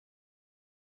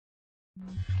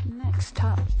Next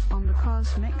up on the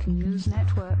Cosmic News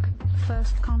Network,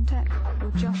 First Contact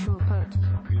with Joshua Pert.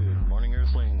 Good morning,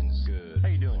 Earthlings. Good. How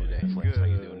you doing today? Good. How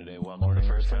you doing today? Welcome to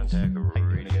First Contact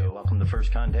Radio. Welcome to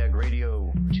First Contact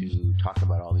Radio. To talk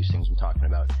about all these things we're talking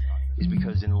about is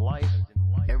because in life,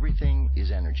 everything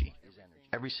is energy.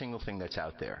 Every single thing that's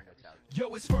out there. Yo,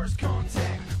 it's First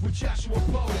Contact with Joshua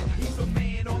Poet. He's the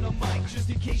man on the mic, just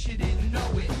in case you didn't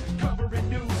know it. Covering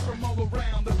news from all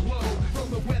around the globe, from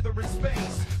the weather and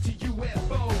space to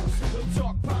UFOs. He'll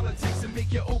talk politics and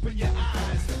make you open your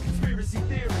eyes. Conspiracy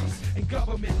theories and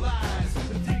government lies.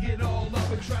 He'll dig it all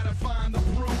up and try to find the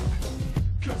proof.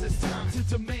 Cause it's time to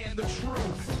demand the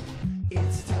truth.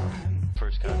 It's time.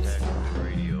 First Contact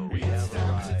Radio. We have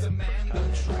time to demand the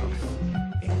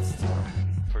truth. It's time.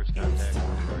 First Contact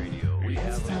Radio. We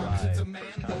It's have time arrived. to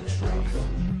demand the truth.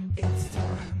 It's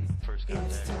time. First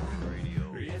Contact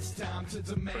Radio. It's time to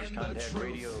demand First the Contact truth.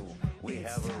 Radio. We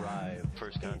have arrived.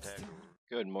 First Contact.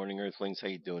 Good morning, Earthlings. How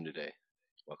you doing today?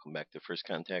 Welcome back to First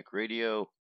Contact Radio.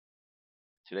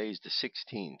 Today is the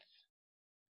 16th.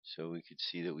 So we could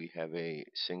see that we have a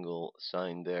single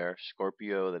sign there,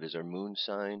 Scorpio. That is our moon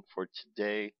sign for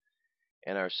today.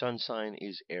 And our sun sign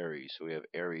is Aries. So we have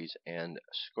Aries and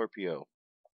Scorpio.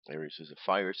 Aries is a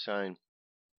fire sign.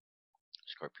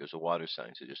 Scorpio is a water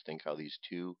sign. So just think how these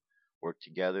two work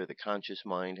together. The conscious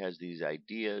mind has these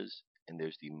ideas, and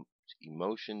there's the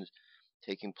emotions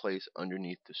taking place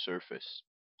underneath the surface,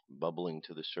 bubbling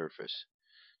to the surface.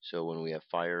 So when we have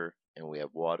fire and we have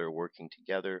water working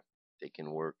together, they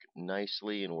can work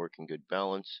nicely and work in good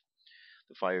balance.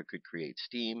 The fire could create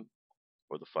steam,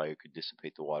 or the fire could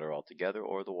dissipate the water altogether,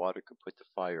 or the water could put the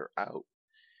fire out.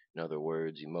 In other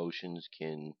words, emotions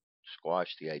can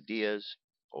squash the ideas,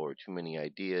 or too many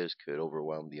ideas could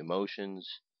overwhelm the emotions.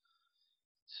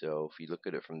 So if you look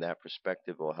at it from that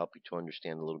perspective, it will help you to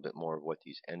understand a little bit more of what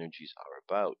these energies are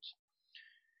about.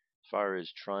 As far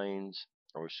as trines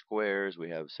or squares, we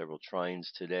have several trines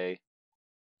today.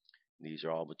 These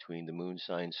are all between the moon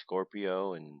sign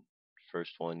Scorpio, and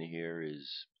first one here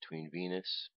is between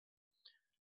Venus,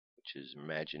 which is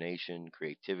imagination,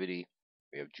 creativity.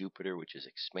 We have Jupiter, which is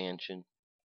expansion.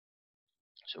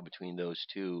 So between those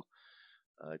two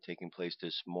taking place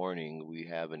this morning, we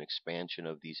have an expansion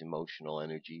of these emotional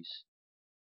energies.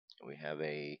 We have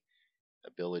a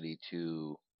ability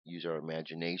to use our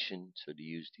imagination, so to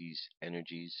use these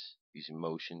energies, these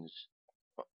emotions,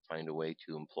 find a way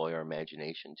to employ our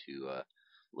imagination to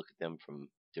look at them from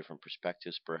different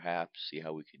perspectives, perhaps, see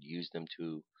how we could use them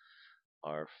to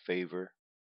our favor.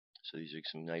 So these are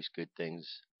some nice, good things.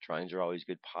 Trines are always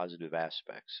good positive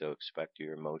aspects, so expect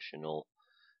your emotional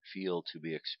field to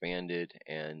be expanded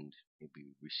and maybe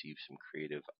receive some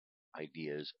creative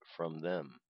ideas from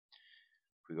them.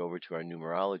 If we go over to our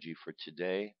numerology for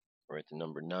today, we're at the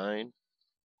number 9.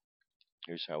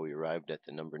 Here's how we arrived at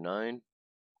the number 9.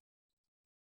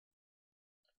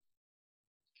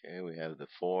 Okay, we have the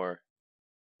 4.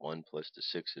 1 plus the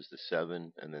 6 is the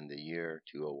 7, and then the year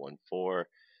 2014.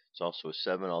 It's also a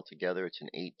 7 altogether. It's an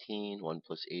 18. 1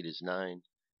 plus 8 is 9.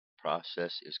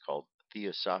 Process is called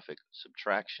theosophic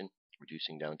subtraction,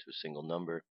 reducing down to a single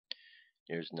number.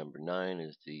 Here's number 9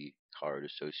 is the card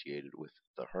associated with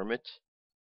the Hermit,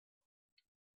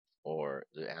 or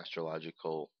the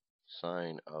astrological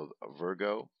sign of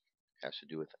Virgo. It has to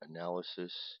do with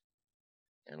analysis,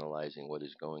 analyzing what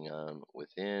is going on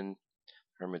within.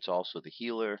 Hermit's also the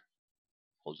healer,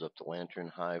 holds up the lantern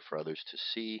high for others to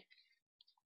see.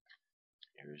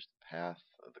 Here's the path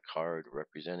of the card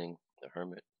representing the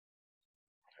Hermit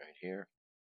right here,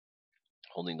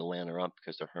 holding the lantern up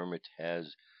because the Hermit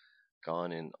has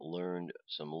gone and learned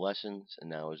some lessons and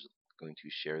now is going to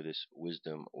share this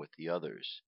wisdom with the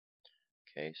others.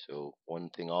 Okay, so one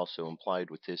thing also implied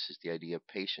with this is the idea of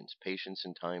patience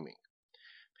and timing.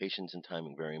 Patience and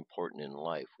timing, very important in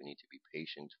life. We need to be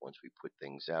patient once we put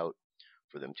things out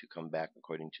for them to come back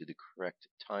according to the correct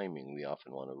timing. We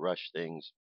often want to rush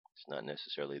things. It's not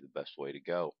necessarily the best way to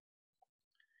go.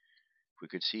 If we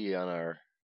could see on our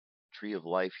tree of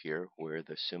life here where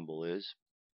the symbol is.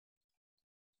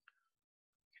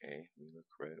 Okay, we look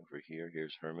right over here.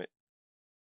 Here's Hermit,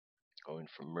 going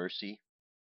from mercy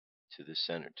to the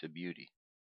center, to beauty.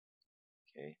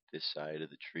 Okay, this side of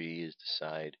the tree is the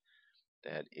side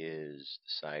that is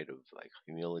the side of like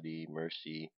humility,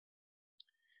 mercy,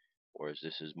 whereas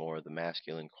this is more of the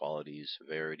masculine qualities,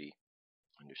 severity,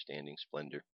 understanding,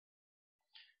 splendor.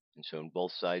 And so on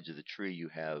both sides of the tree you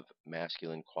have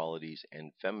masculine qualities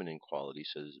and feminine qualities,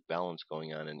 so there's a balance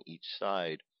going on each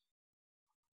side.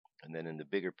 And then in the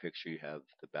bigger picture you have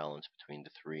the balance between the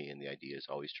three, and the idea is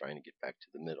always trying to get back to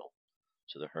the middle.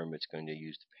 So the Hermit's going to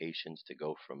use the patience to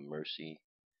go from mercy,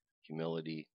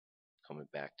 humility, coming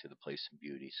back to the place of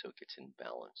beauty, so it gets in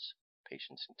balance.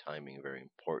 Patience and timing are very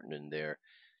important in there.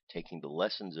 Taking the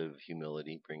lessons of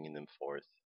humility, bringing them forth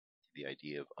to the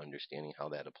idea of understanding how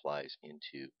that applies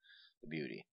into the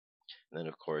beauty. And then,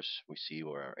 of course, we see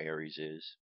where our Aries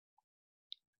is,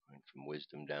 going from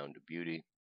wisdom down to beauty.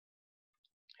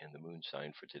 And the moon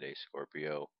sign for today,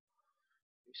 Scorpio,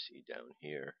 we see down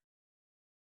here,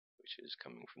 which is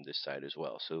coming from this side as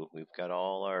well. So we've got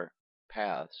all our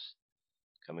paths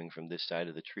coming from this side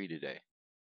of the tree today.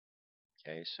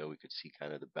 Okay, so we could see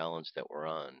kind of the balance that we're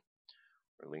on.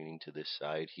 We're leaning to this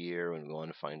side here and we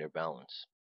want to find our balance.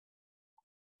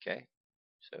 Okay,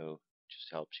 so it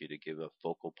just helps you to give a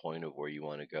focal point of where you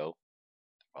want to go.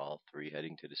 All three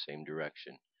heading to the same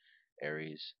direction.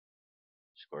 Aries,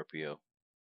 Scorpio,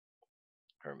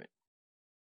 Hermit.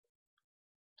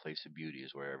 Place of beauty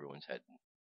is where everyone's heading.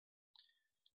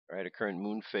 Alright, our current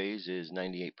moon phase is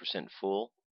 98%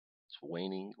 full. It's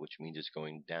waning, which means it's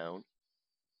going down.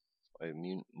 The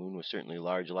moon was certainly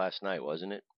large last night,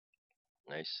 wasn't it?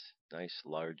 Nice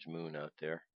large moon out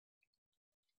there.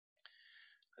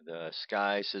 The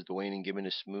sky, says the waning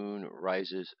gibbous moon,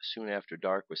 rises soon after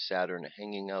dark with Saturn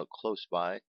hanging out close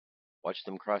by. Watch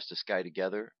them cross the sky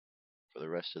together. For the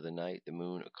rest of the night, the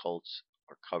moon occults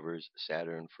or covers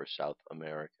Saturn for South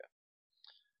America.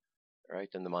 Alright,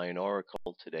 then the Mayan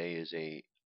Oracle today is a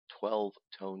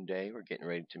 12-tone day. We're getting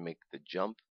ready to make the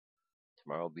jump.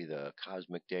 Tomorrow will be the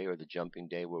cosmic day or the jumping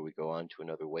day where we go on to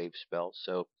another wave spell.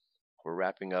 So we're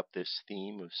wrapping up this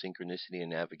theme of synchronicity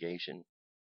and navigation.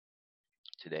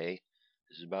 Today,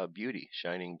 this is about beauty,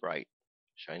 shining bright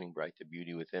the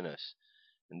beauty within us.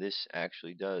 And this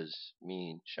actually does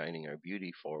mean shining our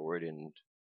beauty forward. And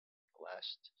the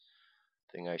last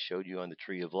thing I showed you on the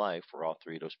tree of life, where all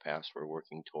three of those paths were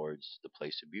working towards the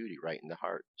place of beauty, right in the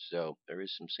heart. So there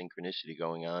is some synchronicity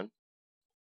going on.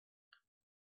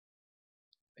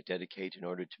 I dedicate in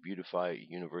order to beautify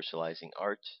universalizing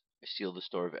art. I seal the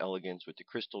store of elegance with the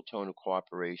crystal tone of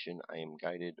cooperation. I am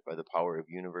guided by the power of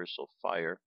universal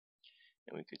fire.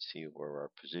 And we could see where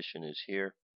our position is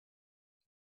here.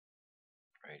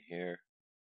 Right here.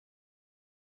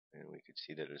 And we could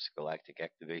see that it's galactic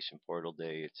activation portal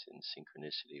day. It's in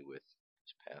synchronicity with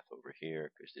this path over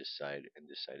here, because this side and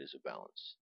this side is a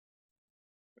balance.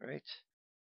 Alright.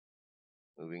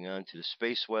 Moving on to the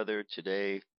space weather.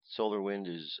 Today, solar wind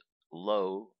is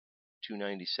low,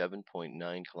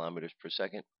 297.9 kilometers per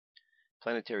second.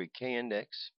 Planetary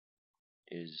K-index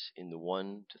is in the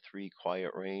 1 to 3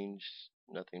 quiet range.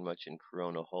 Nothing much in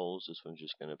corona holes. This one's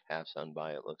just going to pass on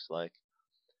by, it looks like.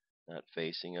 Not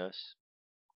facing us.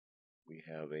 We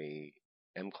have a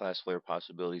M-class flare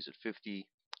possibilities at 50,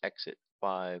 X at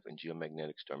 5, and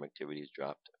geomagnetic storm activity has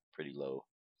dropped pretty low.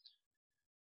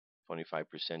 25%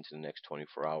 in the next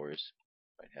 24 hours.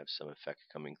 Might have some effect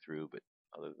coming through, but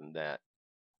other than that,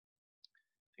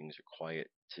 things are quiet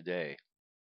today.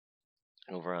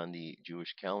 Over on the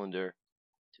Jewish calendar,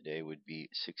 today would be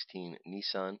 16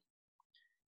 Nisan.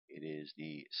 It is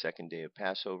the second day of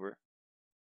Passover.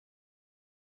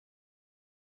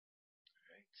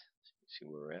 Alright, let's see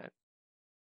where we're at.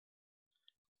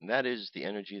 And that is the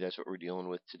energy, that's what we're dealing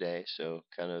with today. So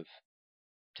kind of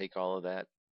take all of that,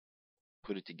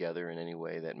 put it together in any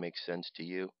way that makes sense to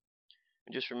you.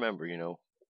 And just remember,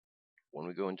 when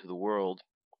we go into the world,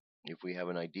 if we have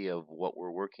an idea of what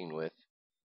we're working with,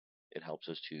 it helps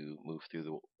us to move through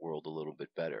the world a little bit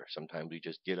better. Sometimes we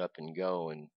just get up and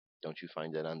go, and don't you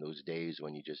find that on those days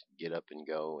when you just get up and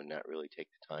go and not really take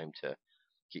the time to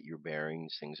get your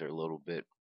bearings, things are a little bit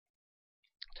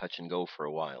touch and go for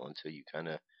a while until you kind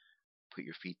of put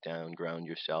your feet down, ground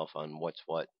yourself on what's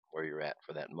what, where you're at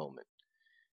for that moment.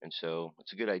 And so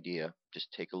it's a good idea.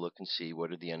 Just take a look and see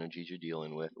what are the energies you're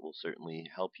dealing with. It will certainly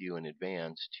help you in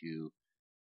advance to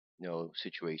know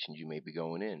situations you may be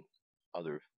going in,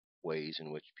 other ways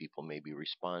in which people may be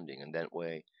responding. And that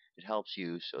way it helps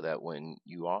you so that when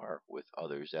you are with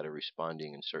others that are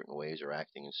responding in certain ways or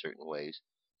acting in certain ways,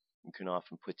 you can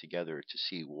often put together to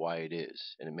see why it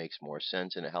is. And it makes more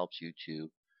sense, and it helps you to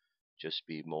just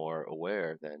be more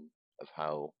aware then of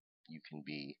how you can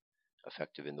be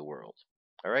effective in the world.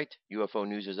 All right, UFO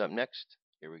news is up next.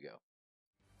 Here we go.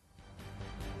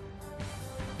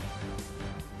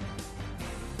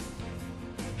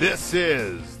 This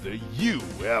is the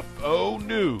UFO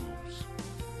News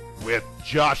with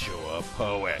Joshua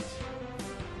Poet.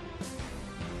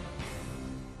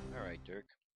 All right, Dirk.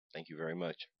 Thank you very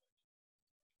much.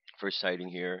 First sighting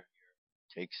here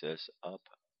takes us up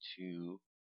to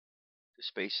the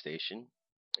space station.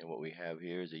 And what we have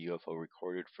here is a UFO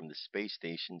recorded from the space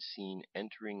station seen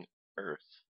entering Earth.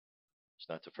 It's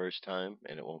not the first time,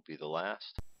 and it won't be the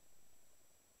last.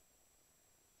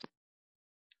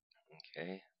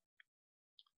 Okay.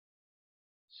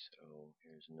 So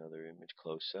here's another image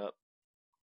close up.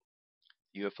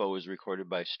 UFO was recorded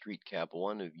by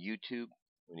StreetCap1 of YouTube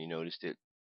when he noticed it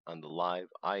on the live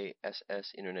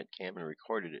ISS internet cam and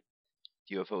recorded it.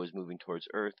 The UFO is moving towards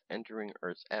Earth, entering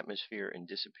Earth's atmosphere and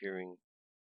disappearing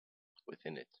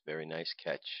within it. Very nice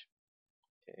catch.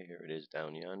 Okay, here it is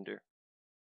down yonder.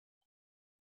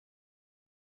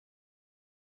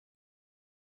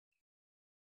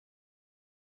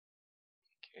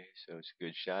 Okay, so it's a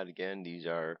good shot. Again, these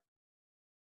are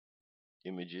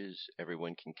images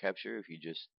everyone can capture if you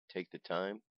just take the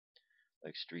time,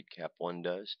 like StreetCap1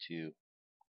 does, to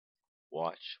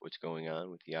watch what's going on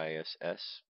with the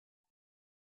ISS.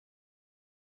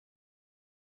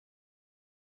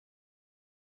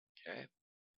 Okay,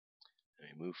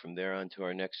 and we move from there on to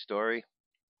our next story.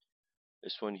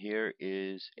 This one here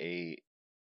is a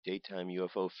daytime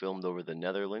UFO filmed over the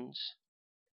Netherlands.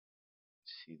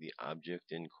 See the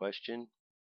object in question.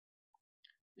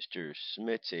 Mr.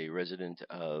 Smits, a resident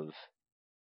of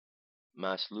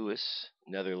Maasluis,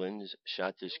 Netherlands,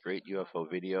 shot this great UFO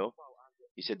video.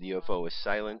 He said the UFO was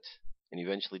silent and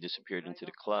eventually disappeared into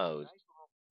the clouds.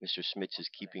 Mr. Smits is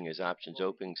keeping his options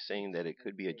open, saying that it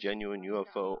could be a genuine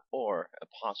UFO or a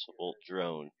possible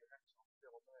drone.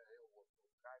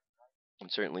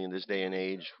 And certainly in this day and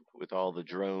age, with all the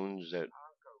drones that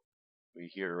we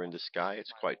hear in the sky,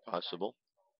 it's quite possible.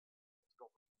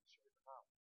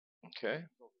 Okay.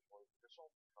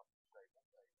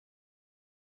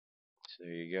 So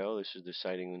there you go. This is the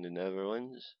sighting in the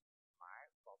Netherlands.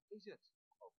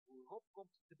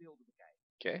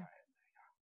 Okay.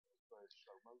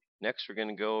 Next, we're going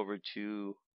to go over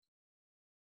to,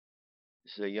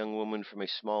 this is a young woman from a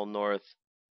small North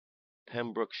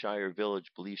Pembrokeshire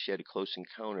village believes she had a close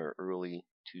encounter early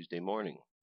Tuesday morning.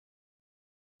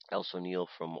 Elsa O'Neill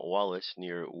from Wallace,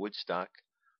 near Woodstock,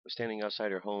 was standing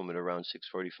outside her home at around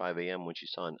 6:45 a.m. when she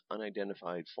saw an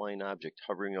unidentified flying object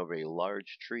hovering over a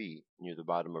large tree near the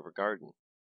bottom of her garden.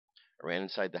 I ran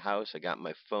inside the house, I got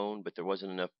my phone, but there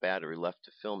wasn't enough battery left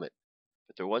to film it.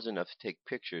 But there was enough to take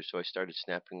pictures, so I started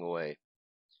snapping away.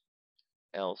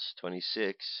 Else,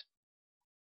 26,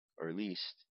 or at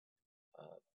least,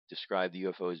 described the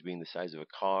UFO as being the size of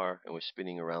a car and was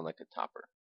spinning around like a topper.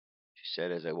 She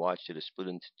said, as I watched it, it split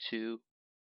into two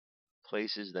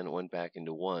places, then it went back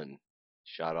into one.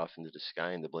 Shot off into the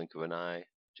sky in the blink of an eye,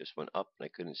 just went up and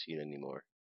I couldn't see it anymore.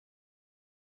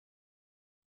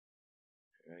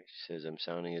 Alright, she says, I'm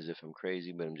sounding as if I'm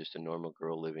crazy, but I'm just a normal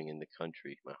girl living in the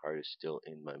country. My heart is still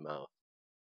in my mouth.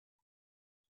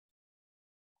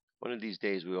 One of these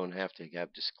days we won't have to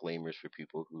have disclaimers for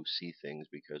people who see things,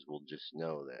 because we'll just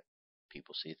know that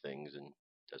people see things and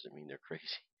it doesn't mean they're crazy.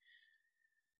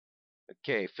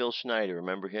 Okay, Phil Schneider,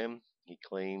 remember him? He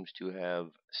claims to have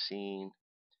seen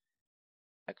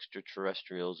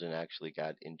extraterrestrials and actually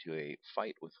got into a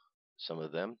fight with some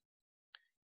of them.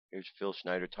 Here's Phil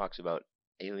Schneider talks about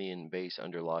alien base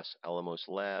under Los Alamos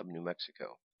Lab, New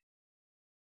Mexico.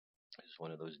 This is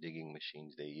one of those digging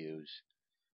machines they use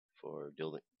for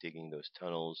digging those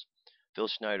tunnels. Phil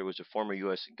Schneider was a former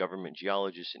U.S. government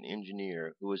geologist and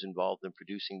engineer who was involved in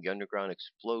producing the underground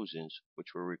explosions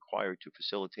which were required to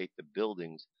facilitate the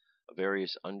buildings of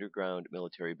various underground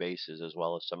military bases as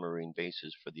well as submarine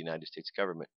bases for the United States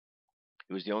government.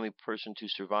 He was the only person to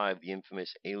survive the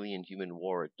infamous alien-human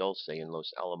war at Dulce in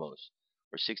Los Alamos,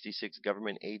 where 66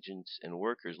 government agents and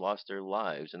workers lost their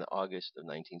lives in August of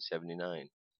 1979.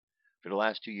 For the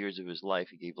last 2 years of his life,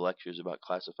 he gave lectures about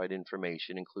classified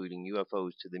information, including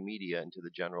UFOs, to the media and to the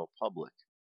general public.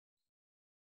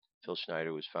 Phil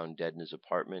Schneider was found dead in his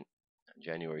apartment on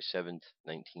January 17,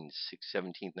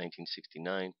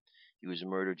 1969. He was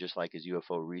murdered just like his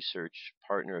UFO research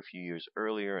partner a few years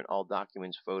earlier, and all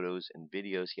documents, photos, and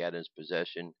videos he had in his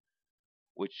possession,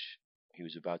 which he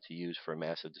was about to use for a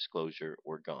massive disclosure,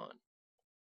 were gone.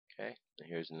 Okay, and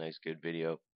here's a nice good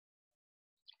video.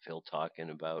 Phil talking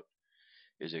about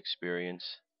his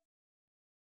experience.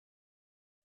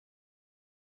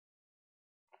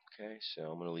 Okay, so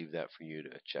I'm going to leave that for you to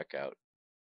check out.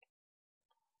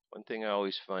 One thing I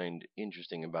always find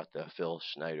interesting about the Phil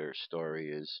Schneider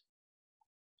story is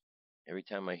every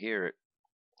time I hear it,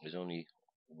 there's only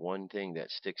one thing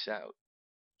that sticks out.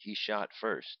 He shot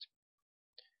first.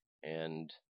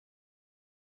 And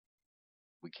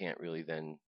we can't really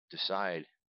then decide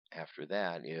after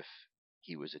that if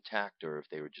he was attacked or if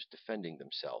they were just defending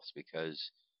themselves,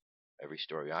 because every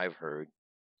story I've heard,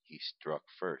 he struck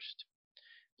first.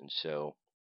 And so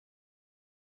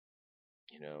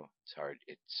You know, it's hard.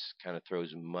 It's kind of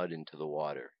throws mud into the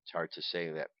water. It's hard to say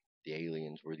that the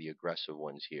aliens were the aggressive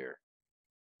ones here.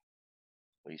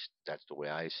 At least that's the way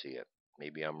I see it.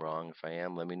 Maybe I'm wrong. If I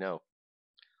am, let me know.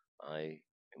 I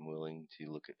am willing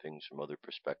to look at things from other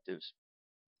perspectives.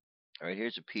 All right,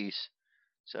 here's a piece.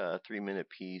 It's a 3-minute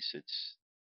piece. It's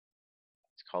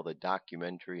called a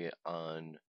documentary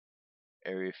on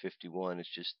Area 51. It's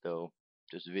just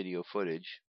video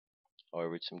footage.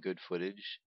 However, it's some good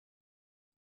footage.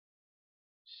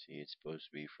 See, it's supposed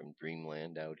to be from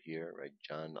Dreamland out here, right?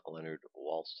 John Leonard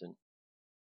Walston.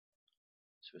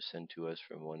 This was sent to us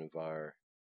from one of our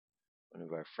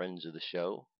friends of the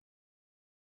show.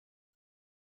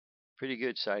 Pretty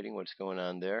good sighting. What's going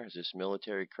on there? Is this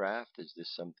military craft? Is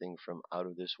this something from out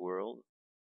of this world?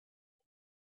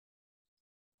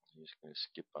 I'm just going to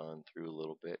skip on through a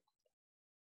little bit.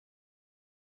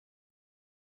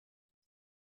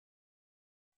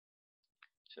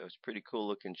 So it's a pretty cool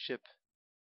looking ship,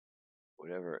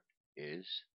 whatever it is.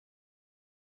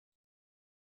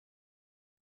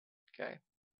 Okay.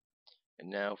 And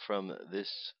now from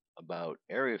this about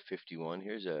Area 51,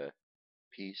 here's a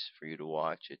piece for you to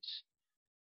watch. It's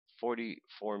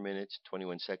 44 minutes,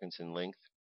 21 seconds in length.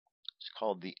 It's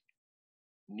called the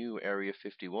New Area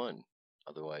 51,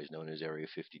 otherwise known as Area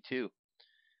 52.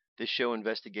 This show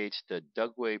investigates the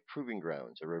Dugway Proving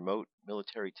Grounds, a remote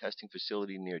military testing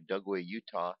facility near Dugway,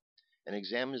 Utah, and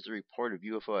examines the report of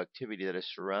UFO activity that has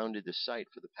surrounded the site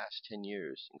for the past 10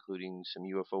 years, including some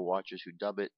UFO watchers who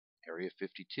dub it Area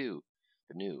 52,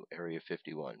 the new Area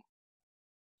 51.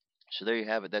 So there you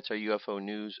have it. That's our UFO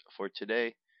news for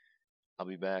today. I'll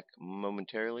be back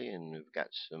momentarily, and we've got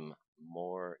some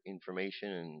more information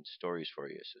and stories for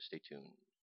you, so stay tuned.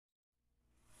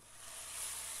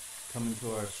 Come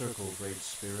into our circle, Great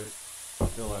Spirit.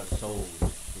 Fill our souls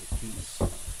with peace.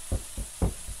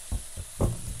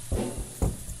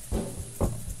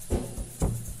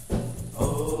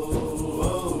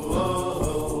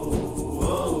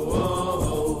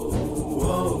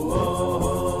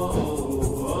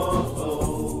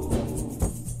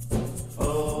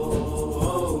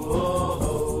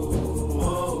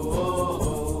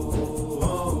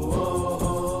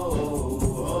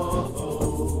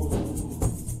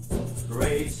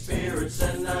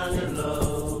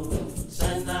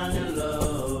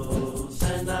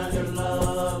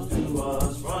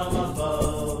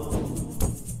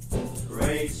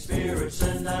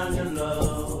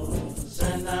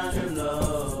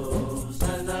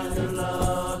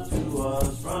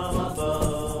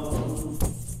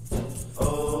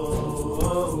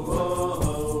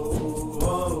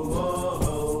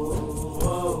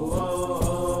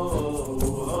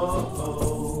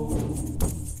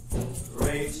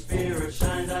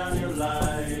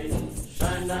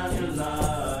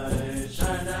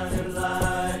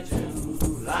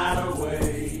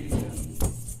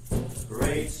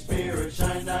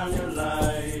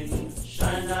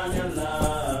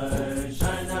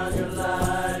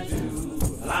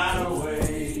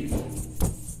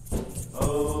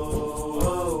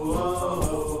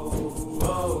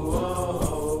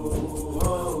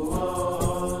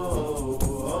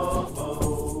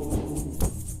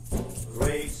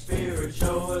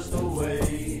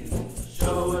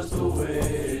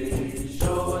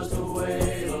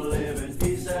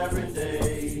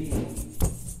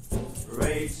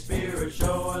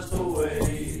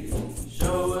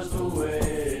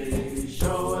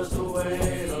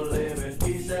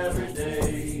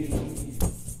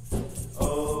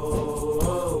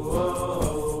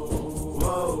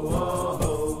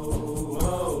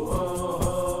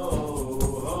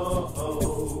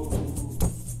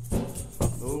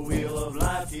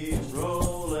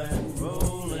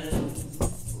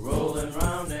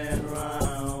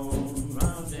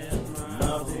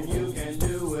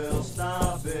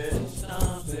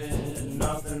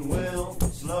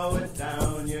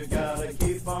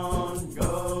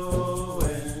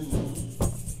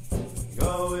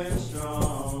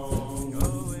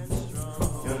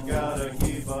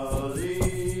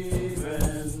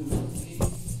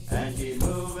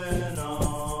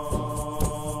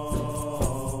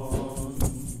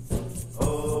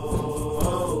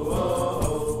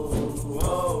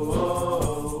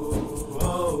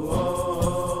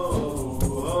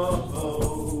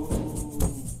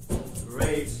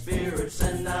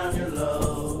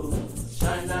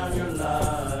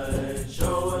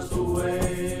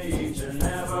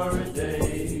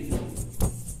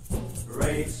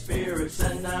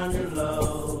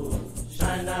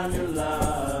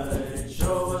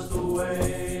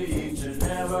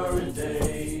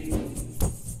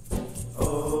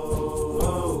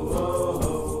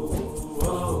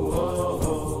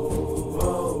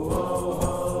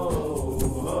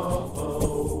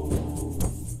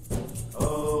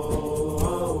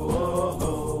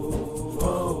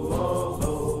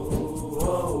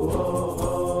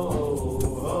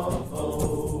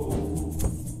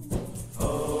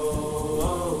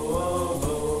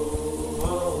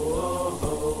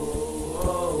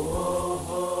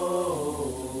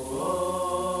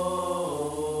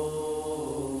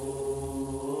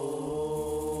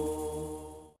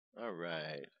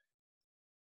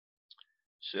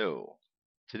 So,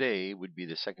 today would be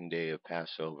the second day of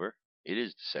Passover. It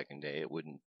is the second day. It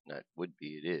not would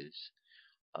be, it is.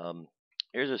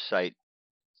 Here's a site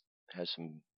that has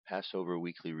some Passover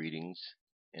weekly readings,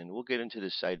 and we'll get into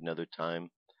this site another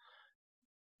time.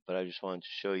 But I just wanted to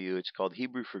show you. It's called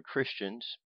Hebrew for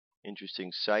Christians.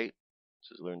 Interesting site. It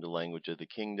says learn the language of the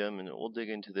kingdom, and we'll dig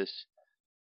into this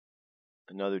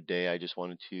another day. I just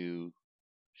wanted to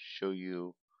show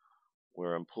you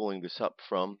where I'm pulling this up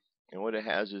from, and what it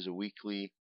has is a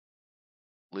weekly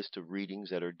list of readings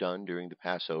that are done during the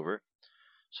Passover.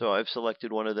 So I've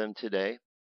selected one of them today.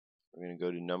 We're going to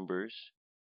go to Numbers,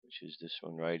 which is this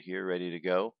one right here, ready to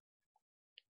go.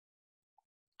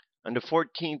 On the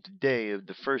 14th day of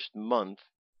the first month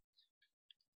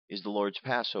is the Lord's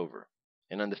Passover,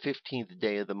 and on the 15th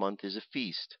day of the month is a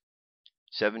feast.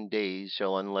 7 days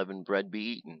shall unleavened bread be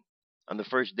eaten. On the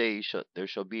first day there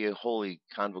shall be a holy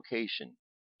convocation.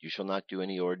 You shall not do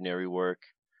any ordinary work,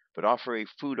 but offer a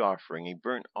food offering, a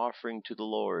burnt offering to the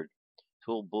Lord.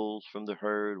 2 bulls from the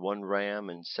herd, 1 ram,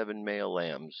 and 7 male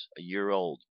lambs, a year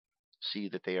old. See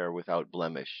that they are without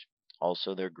blemish.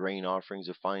 Also their grain offerings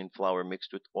of fine flour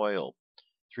mixed with oil.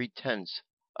 3/10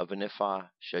 of an ephah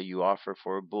shall you offer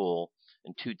for a bull,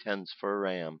 and 2/10 for a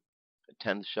ram.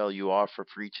 1/10 shall you offer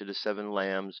for each of the 7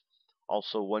 lambs,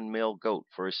 also 1 male goat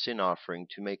for a sin offering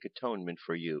to make atonement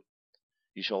for you.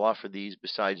 You shall offer these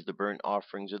besides the burnt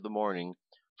offerings of the morning,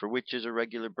 for which is a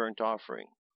regular burnt offering.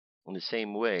 In the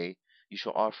same way you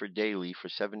shall offer daily for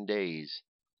 7 days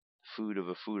food of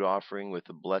a food offering with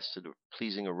a blessed,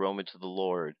 pleasing aroma to the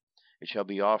Lord. It shall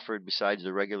be offered besides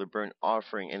the regular burnt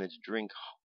offering and its drink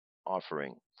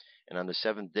offering. And on the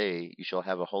 7th day you shall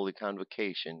have a holy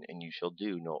convocation, and you shall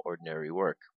do no ordinary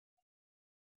work.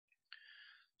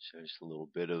 So just a little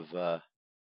bit of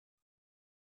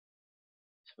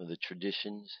some of the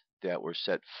traditions that were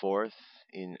set forth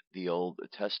in the Old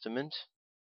Testament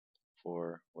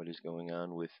for what is going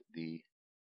on with the...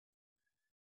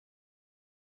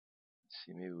 Let's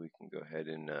see, maybe we can go ahead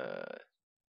and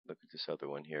look at this other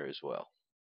one here as well.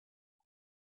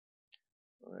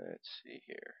 Let's see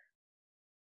here.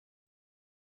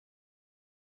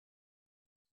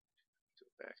 Go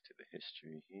back to the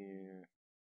history here.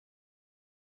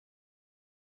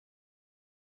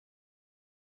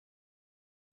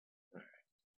 Alright.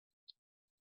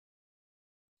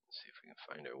 Let's see if we can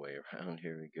find our way around.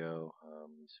 Here we go.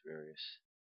 These various...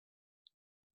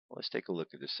 Well, let's take a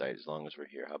look at this site as long as we're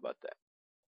here. How about that?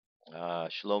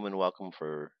 Shalom and welcome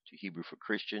to Hebrew for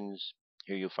Christians.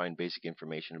 Here you'll find basic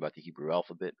information about the Hebrew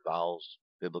alphabet, vowels,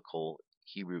 biblical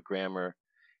Hebrew grammar,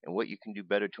 and what you can do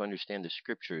better to understand the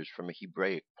scriptures from a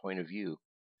Hebraic point of view.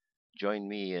 Join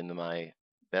me in my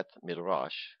Beth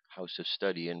Midrash, house of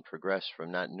study, and progress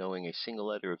from not knowing a single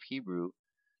letter of Hebrew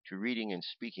to reading and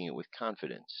speaking it with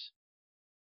confidence.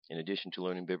 In addition to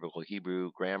learning biblical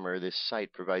Hebrew grammar, this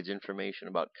site provides information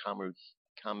about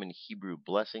common Hebrew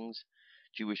blessings,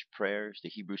 Jewish prayers, the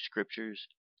Hebrew scriptures,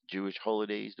 Jewish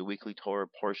holidays, the weekly Torah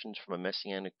portions from a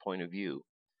messianic point of view,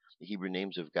 the Hebrew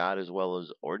names of God, as well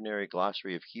as ordinary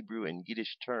glossary of Hebrew and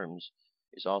Yiddish terms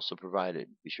is also provided.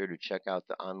 Be sure to check out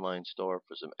the online store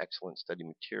for some excellent study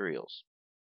materials.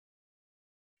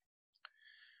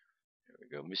 There we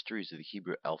go. Mysteries of the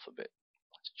Hebrew alphabet.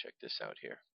 Let's check this out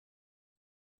here.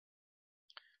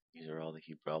 These are all the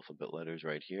Hebrew alphabet letters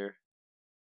right here.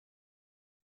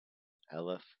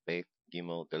 Aleph, Bet,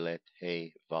 Gimel, Dalet,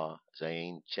 He, Va,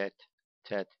 Zayin, Chet,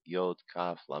 Tet, Yod,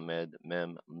 Kaf, Lamed,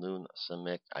 Mem, Nun,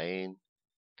 Samek, Ayin,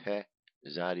 Pe,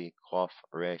 Zadi, Kof,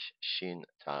 Resh, Shin,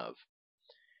 Tav.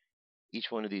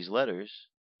 Each one of these letters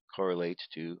correlates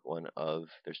to one of,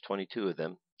 there's 22 of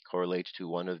them, correlates to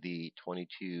one of the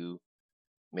 22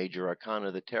 major arcana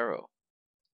of the tarot.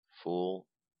 Fool,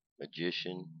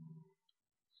 Magician,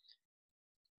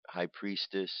 High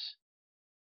Priestess.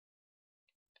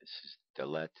 This is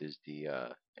Dalet is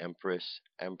the Empress,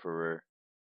 Emperor,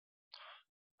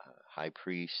 High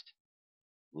Priest,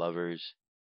 Lovers,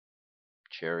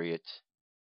 Chariot,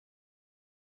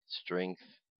 Strength,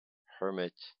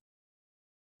 Hermit,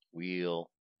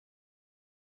 Wheel.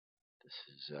 This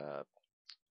is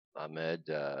Ahmed,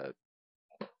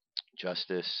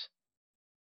 Justice,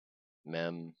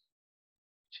 Mem,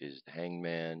 which is the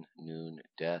Hangman, Noon,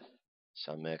 Death.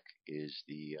 Samek is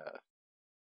the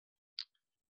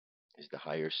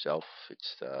higher self.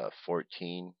 It's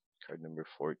 14, card number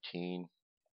 14.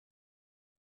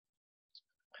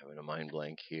 Having a mind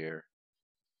blank here.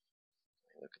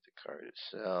 Look at the card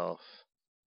itself.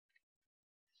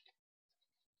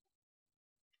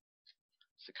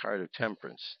 It's the card of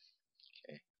Temperance.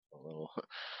 Okay, a little.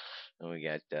 Then we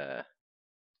got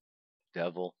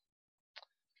Devil,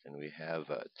 and we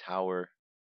have Tower,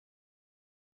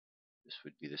 This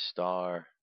would be the star,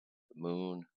 the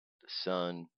moon, the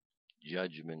sun,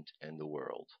 judgment, and the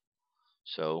world.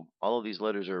 So all of these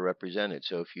letters are represented.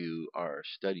 So if you are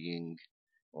studying,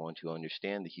 want to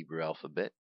understand the Hebrew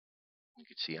alphabet, you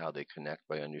can see how they connect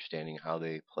by understanding how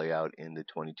they play out in the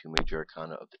 22 major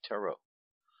arcana of the tarot.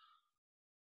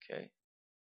 Okay.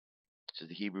 So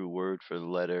the Hebrew word for the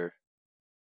letter.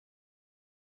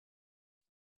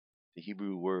 The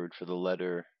Hebrew word for the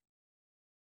letter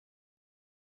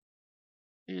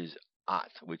is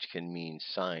at, which can mean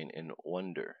sign and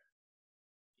wonder.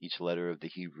 Each letter of the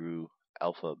Hebrew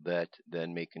alphabet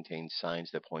then may contain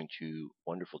signs that point to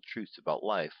wonderful truths about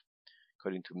life.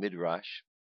 According to Midrash,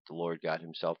 the Lord God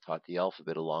himself taught the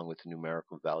alphabet along with the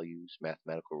numerical values,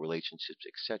 mathematical relationships,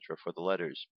 etc. for the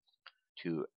letters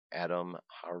to Adam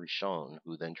Harishon,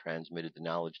 who then transmitted the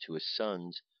knowledge to his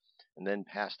sons and then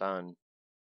passed on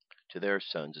to their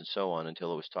sons and so on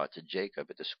until it was taught to Jacob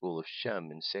at the school of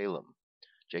Shem in Salem.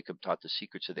 Jacob taught the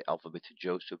secrets of the alphabet to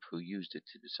Joseph, who used it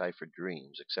to decipher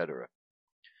dreams, etc.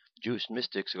 Jewish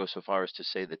mystics go so far as to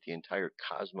say that the entire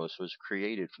cosmos was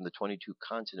created from the 22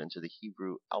 consonants of the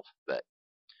Hebrew alphabet,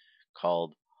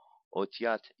 called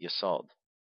Otiat Yasod,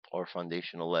 or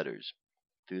foundational letters.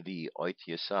 Through the Oit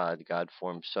Yasad, God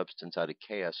formed substance out of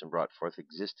chaos and brought forth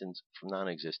existence from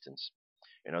non-existence.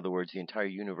 In other words, the entire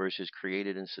universe is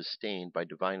created and sustained by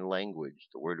divine language,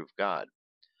 the Word of God.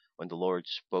 When the Lord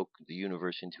spoke the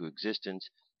universe into existence,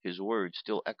 his words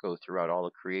still echo throughout all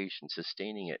of creation,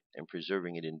 sustaining it and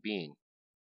preserving it in being.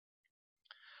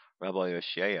 Rabbi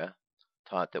Yeshaya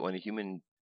taught that when a human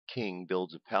king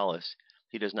builds a palace,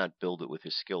 he does not build it with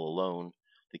his skill alone.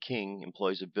 The king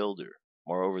employs a builder.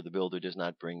 Moreover, the builder does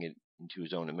not bring it into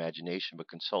his own imagination, but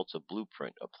consults a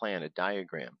blueprint, a plan, a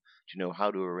diagram, to know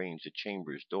how to arrange the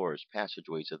chambers, doors,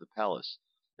 passageways of the palace.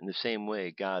 In the same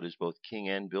way, God, as both king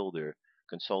and builder,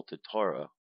 consulted Torah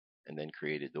and then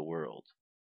created the world.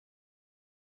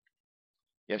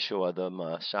 Yeshua the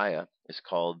Messiah is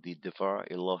called the Devar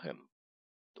Elohim,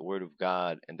 the Word of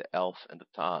God, and the Elf and the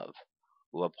Tav,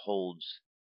 who upholds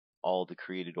all the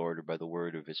created order by the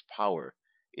word of his power.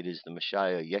 It is the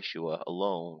Messiah Yeshua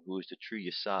alone who is the true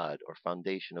Yesod, or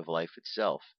foundation of life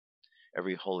itself.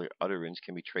 Every holy utterance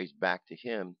can be traced back to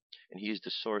him, and he is the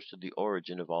source of the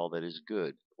origin of all that is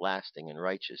good, lasting, and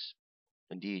righteous.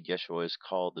 Indeed, Yeshua is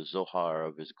called the Zohar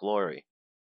of his glory.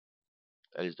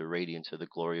 That is the radiance of the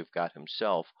glory of God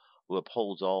himself, who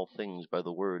upholds all things by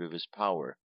the word of his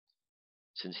power.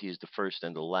 Since he is the first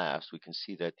and the last, we can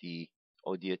see that the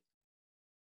Odiot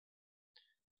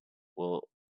will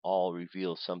all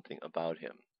reveal something about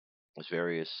him. As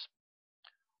various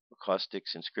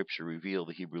acoustics in Scripture reveal,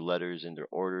 the Hebrew letters and their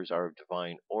orders are of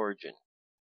divine origin.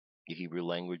 The Hebrew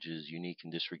language is unique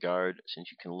in this regard,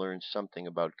 since you can learn something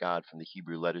about God from the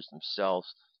Hebrew letters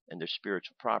themselves and their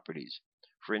spiritual properties.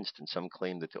 For instance, some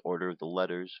claim that the order of the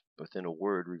letters within a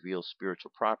word reveals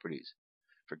spiritual properties.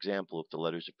 For example, if the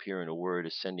letters appear in a word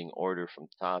ascending order from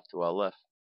Tav to Aleph,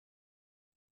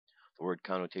 the word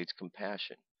connotates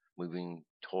compassion, moving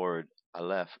toward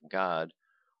Aleph, God,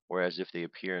 whereas if they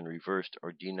appear in reversed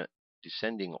or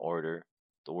descending order,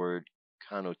 the word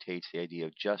connotates the idea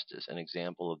of justice. An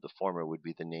example of the former would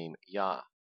be the name Yah,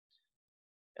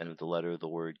 and of the letter of the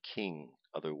word king.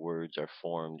 Other words are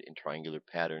formed in triangular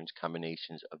patterns,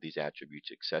 combinations of these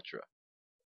attributes, etc.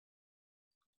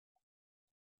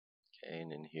 Okay,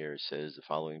 and in here it says the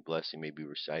following blessing may be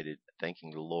recited,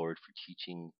 thanking the Lord for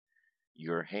teaching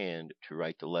your hand to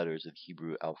write the letters of the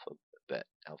Hebrew alphabet.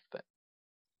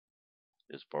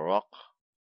 Is Baruch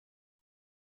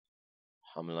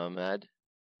Hamlamad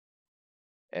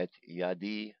et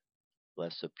Yadi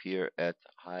Lesapir et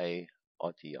Hai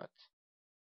Otiyat.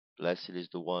 Blessed is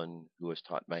the one who has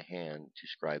taught my hand to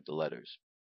scribe the letters.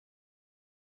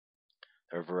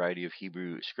 There are a variety of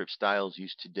Hebrew script styles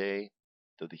used today,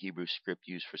 though the Hebrew script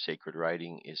used for sacred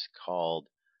writing is called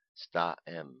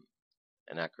Sta'em,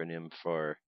 an acronym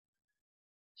for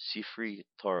Sifri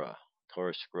Torah,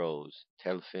 Torah Scrolls,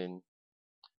 Telfin,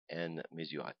 and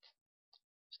Mizuat.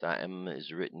 Sta'em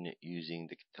is written using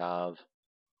the Ketav,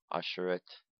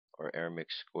 Asheret, or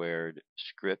Aramaic squared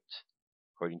script,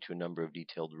 according to a number of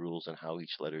detailed rules on how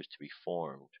each letter is to be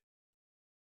formed.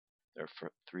 There are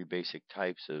three basic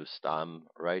types of Sta'em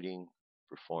writing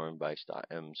performed by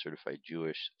Sta'em certified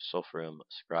Jewish Sofrim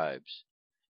scribes.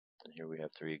 And here we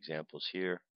have three examples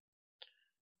here.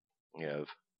 We have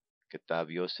Ketav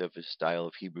Yosef, a style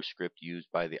of Hebrew script used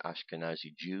by the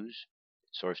Ashkenazi Jews.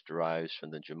 Its source derives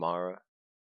from the Gemara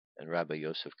and Rabbi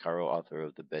Yosef Karo, author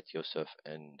of the Bet Yosef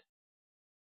and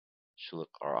Shulchan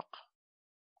Aruch.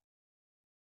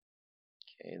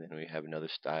 Okay, then we have another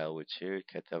style which here,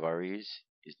 Ketav Ariz,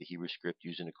 is the Hebrew script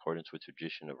used in accordance with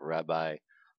tradition of Rabbi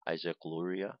Isaac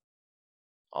Luria,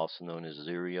 also known as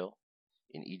Zeriel.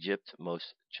 In Egypt,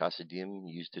 most Chassidim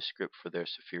used this script for their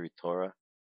Sefer Torah.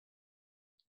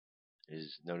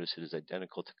 Notice it is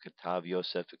identical to Katav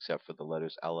Yosef except for the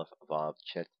letters Aleph, Vav,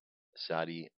 Chet,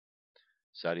 Sadi,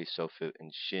 Sofit,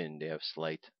 and Shin. They have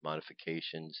slight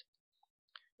modifications.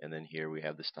 And then here we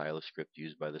have the style of script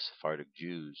used by the Sephardic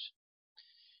Jews.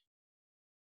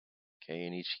 Okay,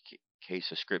 in each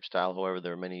case of script style, however,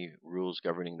 there are many rules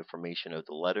governing the formation of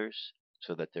the letters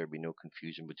so that there be no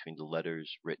confusion between the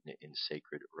letters written in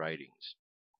sacred writings.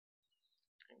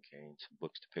 Okay, and some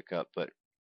books to pick up, but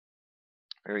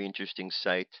very interesting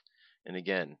site. And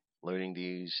again, learning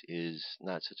these is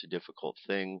not such a difficult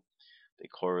thing. They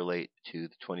correlate to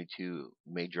the 22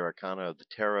 major arcana of the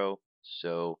tarot.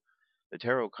 So the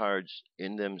tarot cards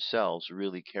in themselves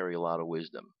really carry a lot of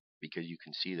wisdom because you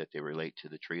can see that they relate to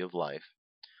the tree of life.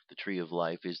 The tree of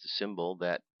life is the symbol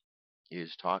that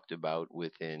is talked about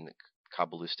within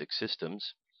Kabbalistic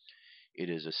systems. It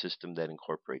is a system that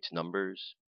incorporates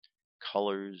numbers,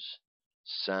 colors,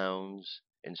 sounds,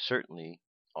 and certainly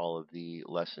all of the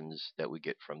lessons that we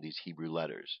get from these Hebrew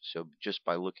letters. So just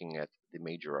by looking at the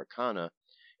major arcana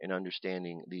and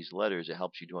understanding these letters, it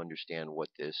helps you to understand what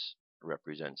this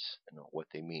represents and what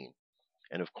they mean.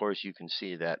 And of course, you can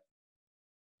see that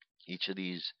each of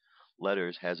these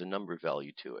letters has a number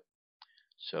value to it.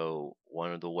 So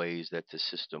one of the ways that the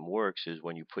system works is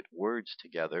when you put words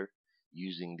together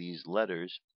using these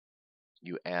letters,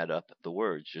 you add up the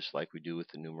words, just like we do with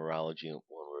the numerology when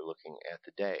we're looking at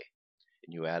the day.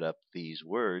 And you add up these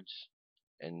words,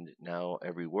 and now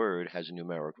every word has a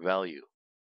numeric value.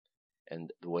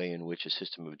 And the way in which a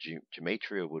system of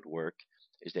gematria would work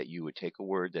is that you would take a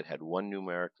word that had one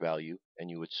numeric value, and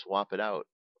you would swap it out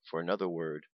for another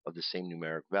word of the same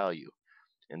numeric value.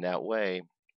 And that way,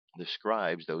 the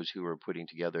scribes, those who were putting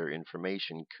together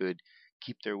information, could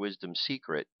keep their wisdom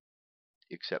secret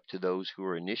except to those who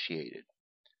were initiated.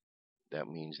 That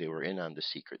means they were in on the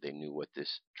secret. They knew what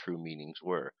this true meanings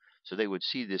were. So they would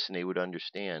see this and they would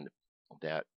understand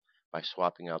that by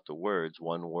swapping out the words,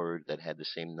 one word that had the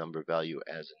same number value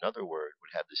as another word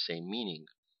would have the same meaning.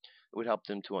 It would help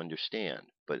them to understand.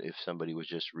 But if somebody was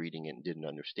just reading it and didn't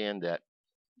understand that,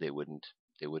 they wouldn't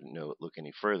look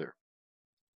any further.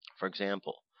 For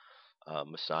example,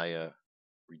 Messiah,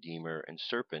 Redeemer, and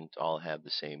Serpent all have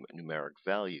the same numeric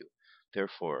value.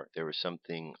 Therefore, there was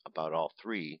something about all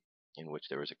three in which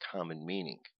there was a common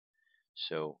meaning.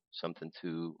 So something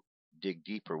to dig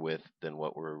deeper with than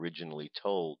what we're originally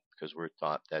told, because we're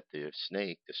taught that the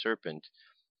snake, the serpent,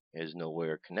 is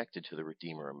nowhere connected to the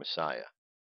Redeemer or Messiah.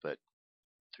 But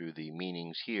through the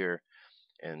meanings here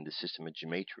and the system of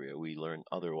gematria, we learn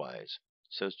otherwise.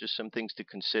 So it's just some things to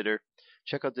consider.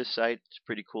 Check out this site. It's a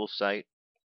pretty cool site.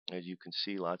 As you can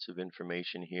see, lots of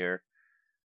information here.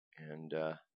 And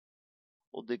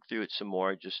we'll dig through it some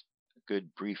more. Just a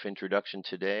good brief introduction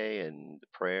today and the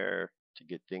prayer to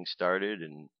get things started.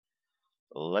 And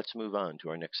let's move on to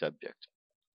our next subject.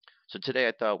 So today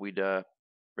I thought we'd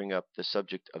bring up the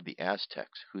subject of the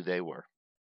Aztecs, who they were.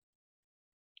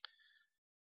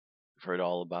 We've heard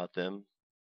all about them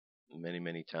many,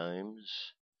 many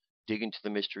times. Dig into the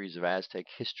mysteries of Aztec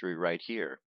history right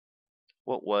here.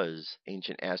 What was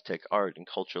ancient Aztec art and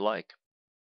culture like?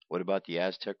 What about the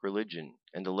Aztec religion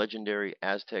and the legendary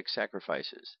Aztec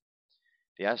sacrifices?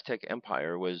 The Aztec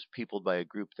Empire was peopled by a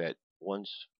group that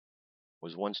was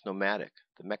once nomadic,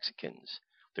 the Mexicans.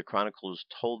 The chronicles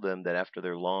told them that after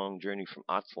their long journey from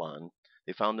Aztlan,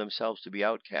 they found themselves to be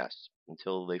outcasts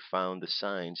until they found the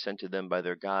sign sent to them by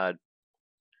their god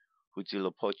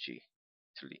Huitzilopochtli,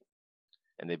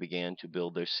 and they began to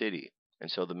build their city.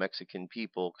 And so the Mexican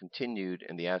people continued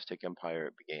and the Aztec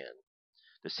Empire began.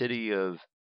 The city of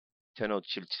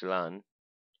Tenochtitlan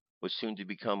was soon to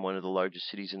become one of the largest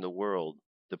cities in the world.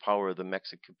 The power of the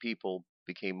Mexican people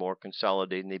became more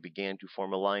consolidated and they began to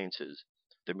form alliances.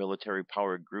 Their military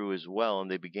power grew as well and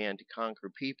they began to conquer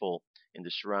people in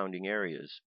the surrounding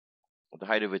areas. At the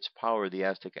height of its power, the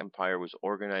Aztec Empire was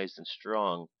organized and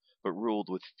strong, but ruled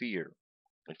with fear.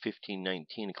 In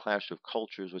 1519, a clash of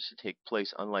cultures was to take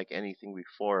place unlike anything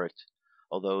before it.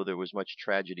 Although there was much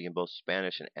tragedy in both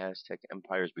Spanish and Aztec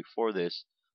empires before this,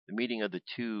 the meeting of the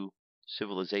two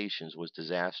civilizations was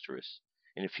disastrous.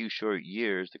 In a few short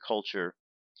years, the culture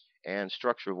and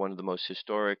structure of one of the most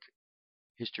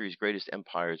history's greatest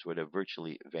empires would have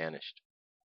virtually vanished.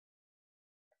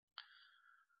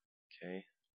 Okay,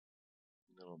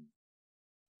 little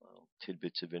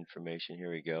tidbits of information.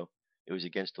 Here we go. It was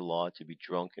against the law to be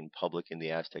drunk in public in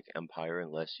the Aztec Empire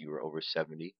unless you were over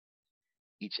 70.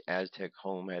 Each Aztec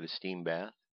home had a steam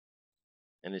bath.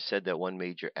 and it's said that one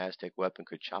major Aztec weapon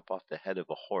could chop off the head of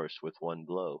a horse with one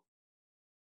blow.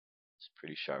 It's a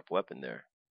pretty sharp weapon there.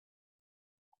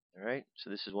 Alright, so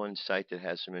this is one site that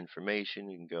has some information.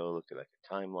 You can go look at like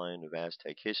a timeline of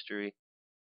Aztec history.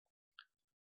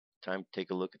 Time to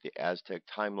take a look at the Aztec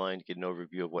timeline to get an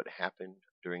overview of what happened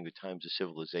during the times of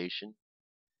civilization.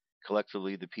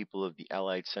 Collectively, the people of the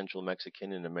Allied Central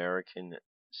Mexican and American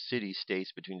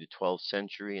city-states between the 12th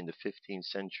century and the 15th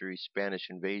century Spanish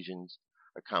invasions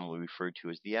are commonly referred to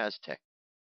as the Aztec.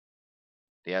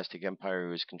 The Aztec Empire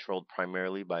was controlled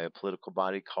primarily by a political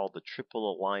body called the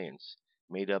Triple Alliance,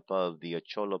 made up of the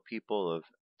Cholo people of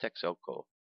Texcoco,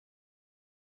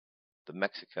 the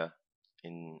Mexica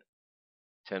in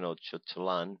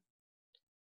Tenochtitlan,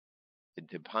 the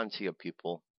Tepancia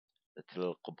people, the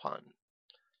Tlacopan.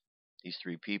 These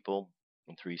three people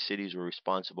and three cities were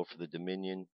responsible for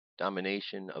the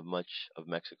domination of much of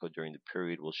Mexico during the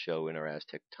period we'll show in our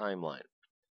Aztec timeline.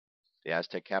 The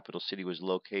Aztec capital city was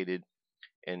located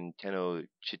in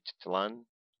Tenochtitlan,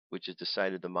 which is the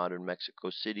site of the modern Mexico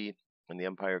City, and the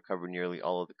empire covered nearly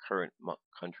all of the current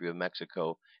country of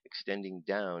Mexico, extending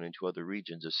down into other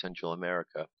regions of Central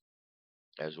America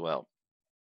as well.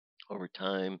 Over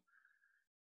time,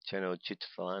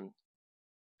 Tenochtitlan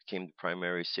became the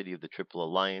primary city of the Triple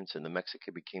Alliance, and the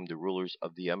Mexica became the rulers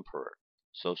of the emperor.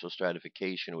 Social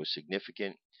stratification was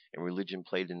significant, and religion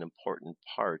played an important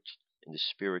part in the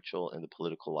spiritual and the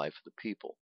political life of the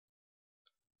people.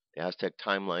 The Aztec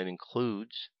timeline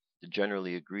includes the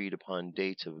generally agreed upon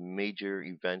dates of major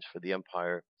events for the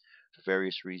empire. For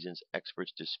various reasons,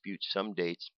 experts dispute some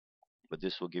dates, but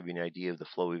this will give you an idea of the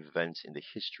flow of events in the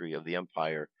history of the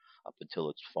empire up until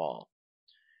its fall.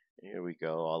 And here we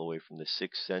go, all the way from the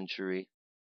 6th century,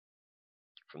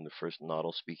 from the first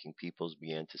Nahuatl-speaking peoples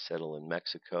began to settle in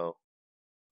Mexico.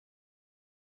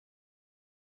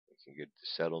 We can get the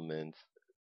settlement,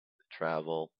 the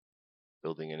travel,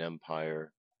 building an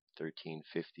empire.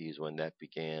 1350 is when that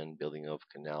began, building of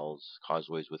canals,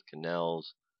 causeways with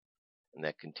canals, and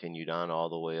that continued on all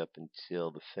the way up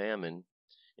until the famine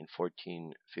in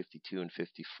 1452 and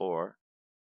 54.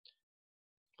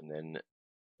 And then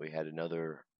we had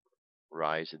another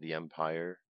rise of the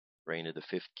empire, reign of the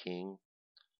 5th king,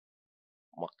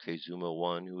 Moctezuma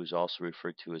I, who is also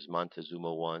referred to as Montezuma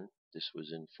I. This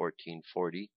was in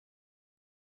 1440.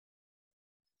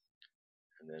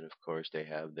 And then, of course, they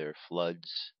have their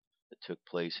floods that took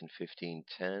place in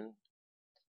 1510.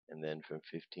 And then from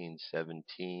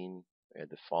 1517, we had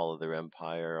the fall of their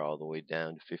empire all the way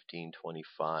down to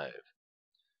 1525.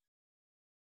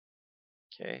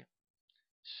 Okay,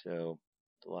 so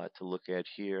a lot to look at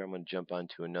here. I'm going to jump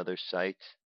onto another site.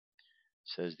 It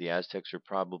says the Aztecs are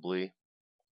probably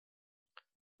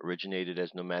originated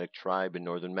as a nomadic tribe in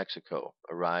northern Mexico,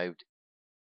 arrived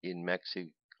in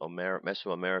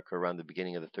Mesoamerica around the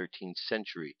beginning of the 13th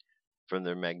century. From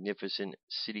their magnificent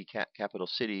capital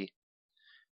city,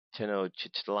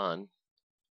 Tenochtitlan,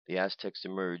 the Aztecs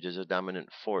emerged as a dominant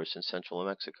force in central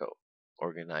Mexico,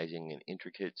 organizing an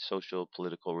intricate social,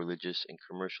 political, religious, and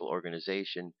commercial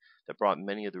organization that brought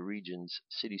many of the region's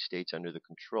city-states under the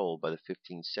control by the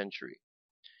 15th century.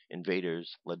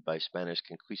 Invaders, led by Spanish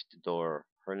conquistador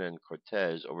Hernan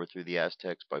Cortez, overthrew the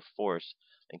Aztecs by force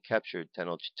and captured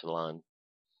Tenochtitlan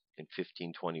in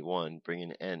 1521,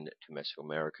 bringing an end to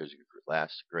Mesoamerica's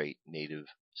last great native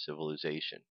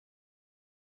civilization.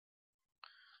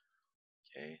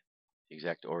 Okay. The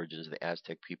exact origins of the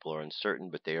Aztec people are uncertain,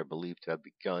 but they are believed to have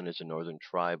begun as a northern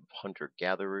tribe of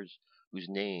hunter-gatherers whose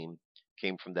name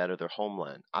came from that of their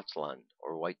homeland, Aztlan,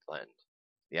 or White Land.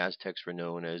 The Aztecs were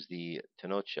known as the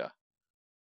Tenochtitlan,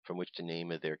 from which the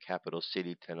name of their capital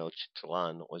city,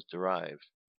 Tenochtitlan, was derived,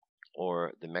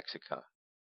 or the Mexica,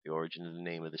 the origin of the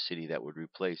name of the city that would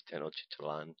replace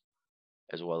Tenochtitlan,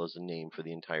 as well as the name for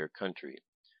the entire country.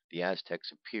 The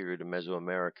Aztecs appeared in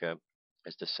Mesoamerica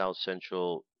as the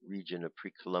south-central region of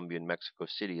pre-Columbian Mexico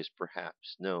City is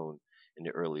perhaps known in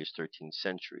the earliest 13th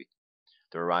century.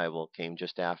 Their arrival came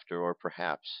just after, or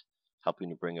perhaps helping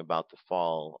to bring about the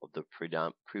fall of the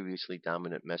previously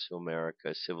dominant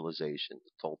Mesoamerica civilization,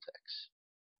 the Toltecs.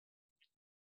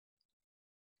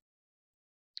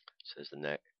 It says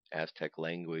the Aztec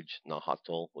language,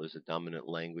 Nahuatl, was the dominant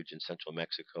language in central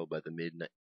Mexico by the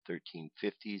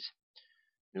mid-1350s.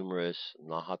 Numerous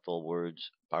Nahuatl words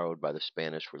borrowed by the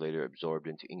Spanish were later absorbed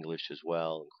into English as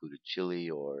well, included chili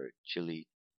or chili,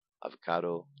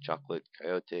 avocado, chocolate,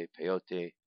 coyote,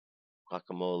 peyote,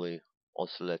 guacamole,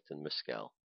 ocelot, and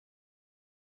mezcal.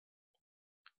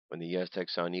 When the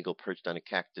Aztecs saw an eagle perched on a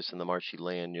cactus in the marshy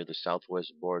land near the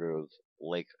southwest border of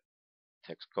Lake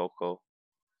Texcoco,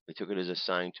 they took it as a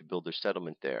sign to build their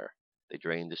settlement there. They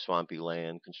drained the swampy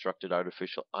land, constructed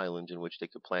artificial islands in which they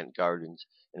could plant gardens,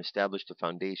 and established the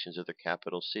foundations of their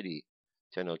capital city,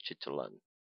 Tenochtitlan,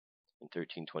 in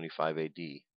 1325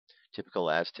 AD.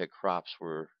 Typical Aztec crops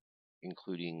were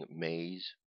including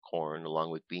maize, corn,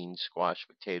 along with beans, squash,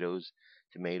 potatoes,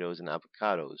 tomatoes, and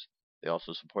avocados. They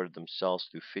also supported themselves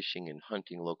through fishing and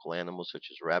hunting local animals such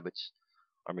as rabbits,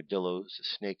 armadillos,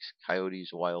 snakes,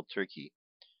 coyotes, wild turkey.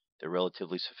 Their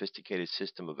relatively sophisticated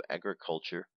system of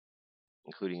agriculture,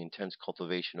 including intense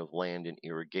cultivation of land and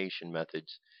irrigation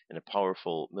methods, and a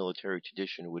powerful military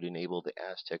tradition, would enable the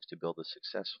Aztecs to build a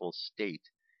successful state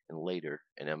and later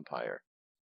an empire.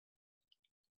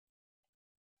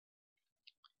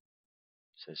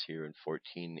 It says here in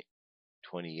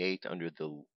 1428, under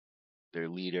their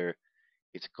leader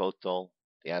Itzcotl,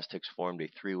 the Aztecs formed a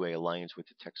three-way alliance with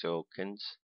the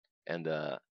Texocans and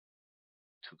the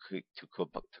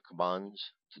Tucumans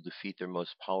to defeat their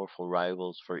most powerful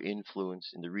rivals for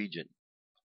influence in the region,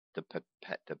 the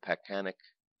Pacanic,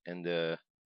 and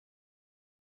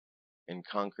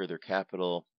conquer their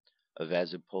capital of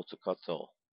Azipotecotl.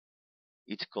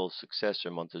 Itzcotl's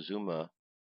successor, Montezuma,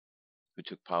 who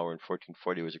took power in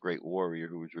 1440, was a great warrior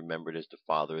who was remembered as the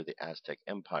father of the Aztec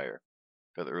Empire.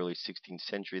 By the early 16th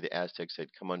century, the Aztecs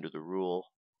had come under the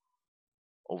rule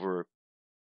over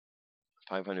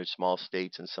 500 small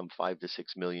states and some 5 to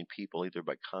 6 million people, either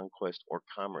by conquest or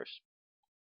commerce.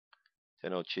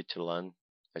 Tenochtitlan,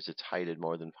 as its height had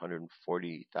more than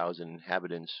 140,000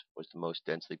 inhabitants, was the most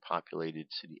densely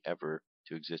populated city ever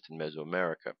to exist in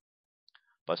Mesoamerica.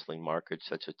 Bustling markets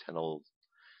such as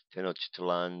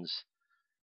Tenochtitlan's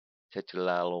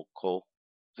Tlatelolco,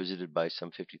 visited by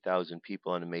some 50,000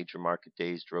 people on major market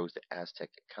days, drove the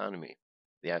Aztec economy.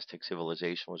 The Aztec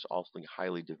civilization was also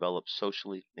highly developed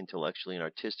socially, intellectually, and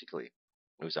artistically.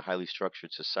 It was a highly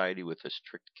structured society with a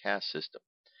strict caste system.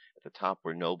 At the top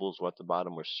were nobles, while at the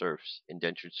bottom were serfs,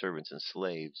 indentured servants, and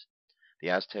slaves. The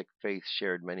Aztec faith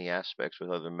shared many aspects with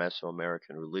other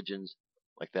Mesoamerican religions,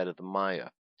 like that of the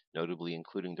Maya, notably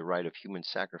including the rite of human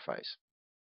sacrifice.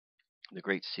 The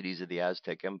great cities of the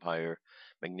Aztec Empire,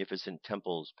 magnificent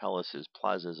temples, palaces,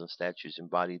 plazas, and statues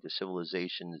embodied the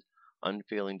civilization's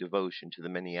unfailing devotion to the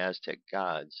many Aztec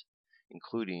gods,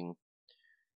 including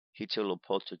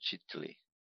Huitzilopochtli,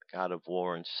 god of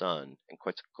war and sun, and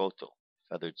Quetzalcoatl,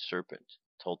 feathered serpent,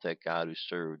 Toltec god who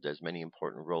served as many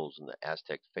important roles in the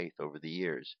Aztec faith over the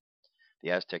years.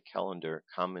 The Aztec calendar,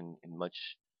 common in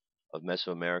much of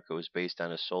Mesoamerica, was based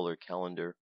on a solar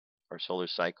calendar or solar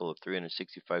cycle of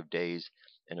 365 days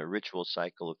and a ritual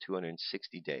cycle of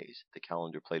 260 days. The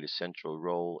calendar played a central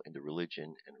role in the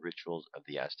religion and rituals of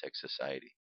the Aztec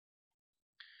society.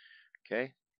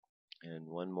 Okay, and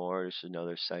one more. This is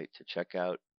another site to check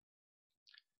out.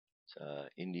 It's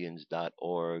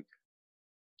Indians.org.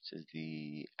 It says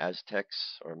the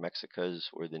Aztecs or Mexicas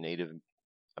were the Native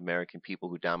American people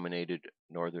who dominated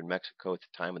northern Mexico at the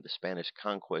time of the Spanish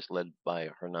conquest, led by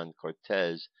Hernan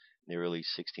Cortez in the early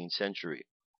 16th century.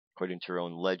 According to their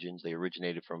own legends, they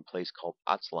originated from a place called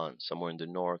Aztlan, somewhere in the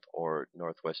north or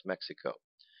northwest Mexico.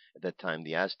 At that time,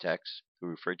 the Aztecs, who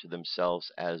referred to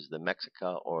themselves as the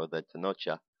Mexica or the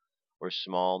Tenocha, were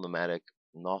small, nomadic,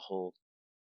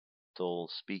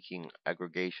 Nahuatl-speaking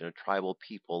aggregation of tribal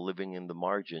people living in the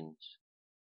margins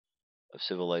of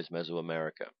civilized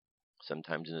Mesoamerica.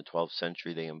 Sometimes in the 12th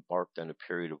century, they embarked on a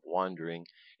period of wandering,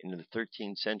 and in the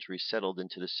 13th century settled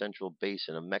into the central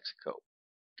basin of Mexico,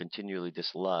 continually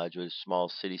dislodged with small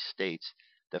city-states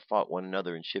that fought one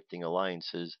another in shifting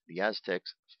alliances. The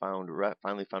Aztecs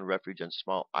finally found refuge on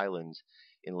small islands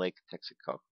in Lake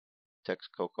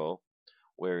Texcoco,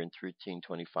 where in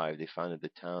 1325 they founded the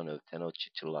town of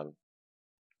Tenochtitlan,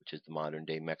 which is the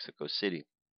modern-day Mexico City.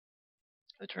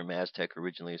 The term Aztec,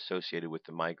 originally associated with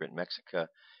the migrant Mexica,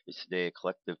 is today a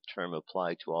collective term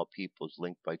applied to all peoples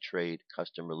linked by trade,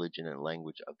 custom, religion, and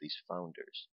language of these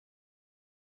founders.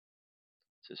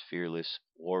 It says fearless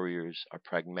warriors are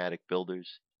pragmatic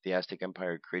builders. The Aztec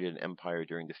Empire created an empire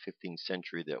during the 15th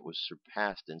century that was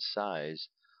surpassed in size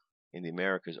in the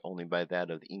Americas only by that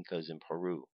of the Incas in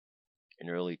Peru. In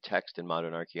early text and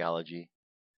modern archaeology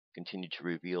continued to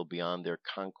reveal beyond their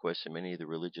conquests and many of the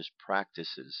religious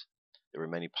practices. There were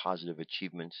many positive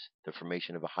achievements, the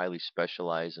formation of a highly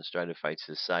specialized and stratified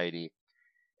society,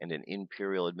 and an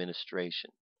imperial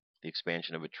administration, the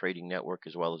expansion of a trading network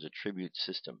as well as a tribute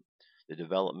system, the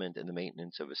development and the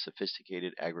maintenance of a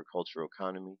sophisticated agricultural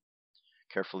economy,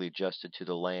 carefully adjusted to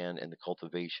the land, and the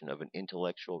cultivation of an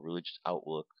intellectual religious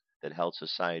outlook that held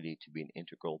society to be an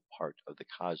integral part of the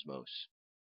cosmos.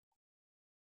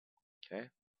 Okay.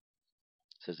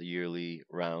 It says a yearly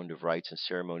round of rites and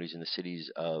ceremonies in the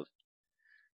cities of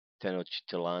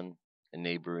Tenochtitlan and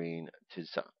neighboring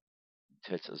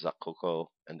Tezcatlipoca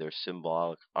and their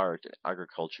symbolic art and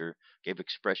agriculture gave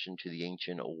expression to the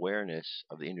ancient awareness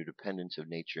of the interdependence of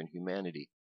nature and humanity.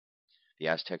 The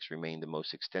Aztecs remained the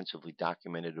most extensively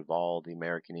documented of all the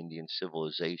American Indian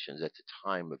civilizations at the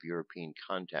time of European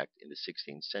contact in the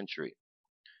 16th century.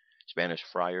 Spanish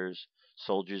friars,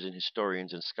 soldiers, and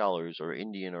historians and scholars of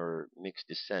Indian or mixed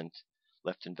descent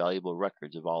left invaluable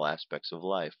records of all aspects of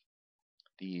life.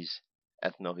 These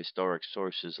ethnohistoric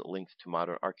sources linked to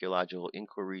modern archaeological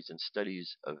inquiries and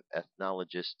studies of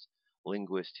ethnologists,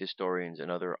 linguists, historians,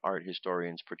 and other art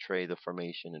historians portray the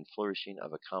formation and flourishing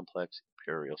of a complex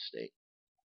imperial state.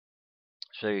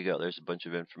 So there you go. There's a bunch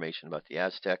of information about the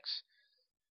Aztecs.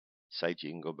 Site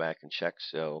you can go back and check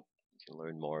so you can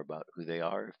learn more about who they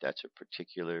are if that's a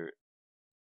particular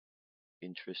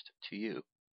interest to you.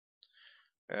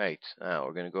 All right, now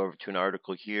we're going to go over to an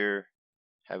article here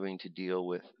having to deal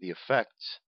with the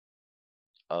effects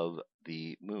of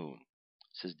the moon.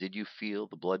 It says, did you feel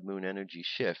the blood moon energy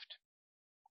shift?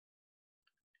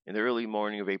 In the early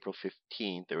morning of April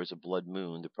 15th, there was a blood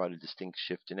moon that brought a distinct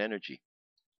shift in energy.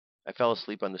 I fell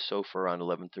asleep on the sofa around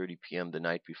 11:30 p.m. the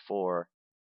night before,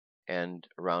 and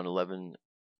around about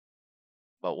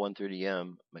 1:30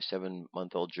 a.m., my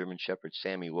 7-month-old German Shepherd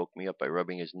Sammy woke me up by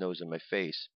rubbing his nose in my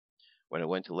face. When I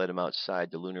went to let him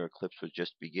outside, the lunar eclipse was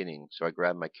just beginning, so I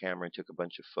grabbed my camera and took a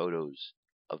bunch of photos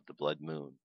of the blood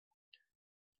moon.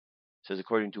 It says,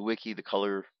 according to Wiki, the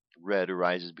color red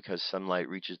arises because sunlight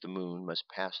reaches the moon, must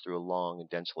pass through a long and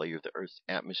dense layer of the Earth's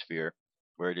atmosphere,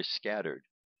 where it is scattered.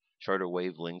 Shorter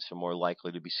wavelengths are more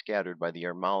likely to be scattered by the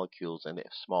air molecules and the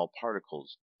small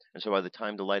particles, and so by the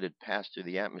time the light had passed through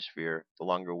the atmosphere, the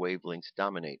longer wavelengths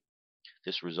dominate.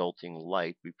 This resulting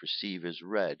light we perceive as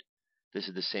red. This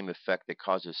is the same effect that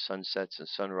causes sunsets and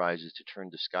sunrises to turn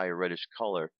the sky a reddish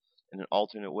color, and an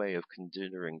alternate way of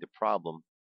considering the problem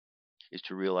is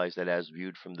to realize that as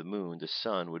viewed from the moon, the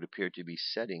sun would appear to be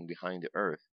setting behind the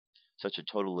Earth. Such a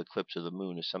total eclipse of the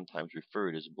moon is sometimes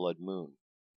referred as blood moon.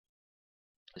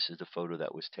 This is the photo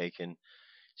that was taken,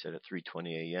 said at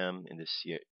 3:20 a.m. in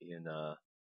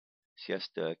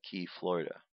Siesta Key,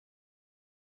 Florida.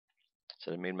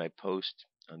 So I made my post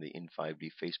on the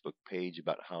In5D Facebook page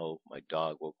about how my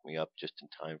dog woke me up just in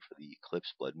time for the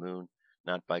eclipse blood moon,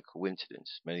 not by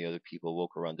coincidence. Many other people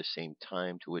woke around the same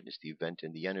time to witness the event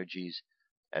and the energies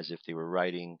as if they were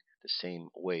riding the same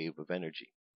wave of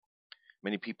energy.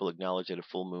 Many people acknowledge that a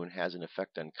full moon has an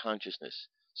effect on consciousness.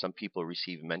 Some people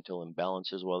receive mental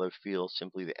imbalances while they feel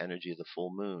simply the energy of the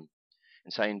full moon.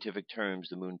 In scientific terms,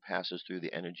 the moon passes through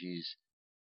the energy's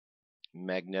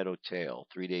magnetotail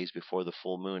 3 days before the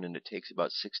full moon, and it takes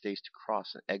about 6 days to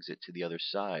cross and exit to the other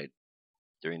side.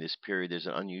 During this period, there's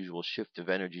an unusual shift of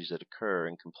energies that occur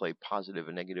and can play positive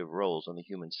and negative roles on the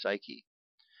human psyche,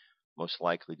 most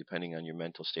likely depending on your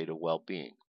mental state of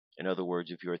well-being. In other words,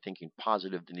 if you are thinking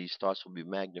positive, then these thoughts will be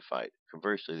magnified.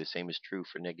 Conversely, the same is true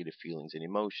for negative feelings and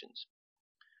emotions.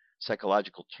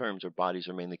 Psychological terms, our bodies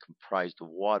are mainly comprised of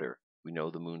water. We know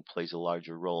the moon plays a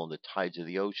larger role in the tides of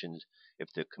the oceans.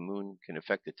 If the moon can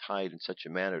affect the tide in such a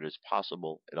manner that is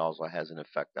possible, it also has an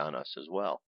effect on us as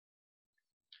well.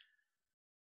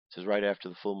 It says right after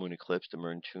the full moon eclipse, the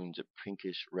moon turns a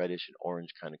pinkish, reddish, and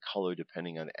orange kind of color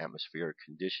depending on the atmospheric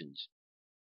conditions.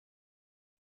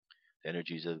 The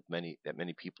energies that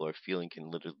many people are feeling can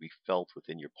literally be felt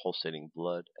within your pulsating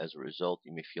blood. As a result,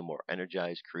 you may feel more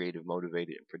energized, creative,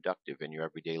 motivated, and productive in your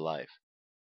everyday life.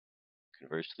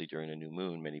 Conversely, during a new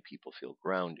moon, many people feel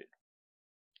grounded.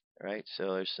 All right,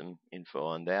 so there's some info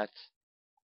on that.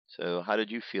 So how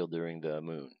did you feel during the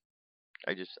moon?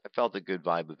 I felt a good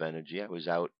vibe of energy. I was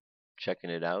out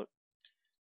checking it out,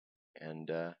 and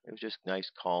it was just nice,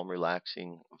 calm,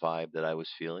 relaxing vibe that I was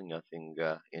feeling. Nothing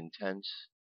intense.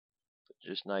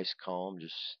 Just nice, calm,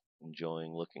 just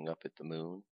enjoying looking up at the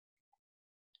moon.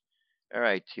 All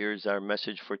right, here's our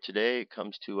message for today. It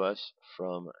comes to us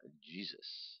from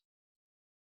Jesus.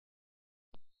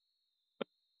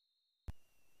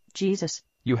 Jesus.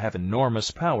 You have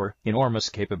enormous power, enormous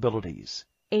capabilities.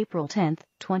 April 10,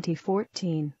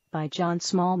 2014, by John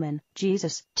Smallman.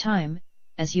 Jesus. Time,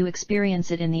 as you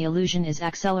experience it in the illusion, is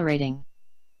accelerating.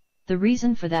 The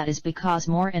reason for that is because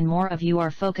more and more of you are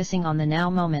focusing on the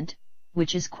now moment,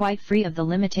 which is quite free of the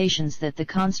limitations that the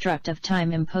construct of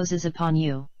time imposes upon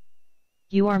you.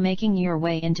 You are making your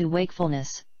way into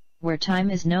wakefulness, where time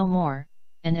is no more,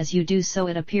 and as you do so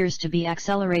it appears to be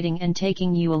accelerating and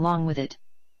taking you along with it.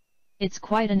 It's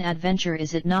quite an adventure,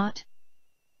 is it not?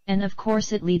 And of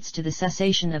course it leads to the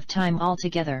cessation of time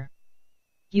altogether.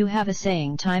 You have a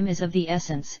saying, time is of the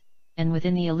essence, and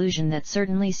within the illusion that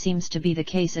certainly seems to be the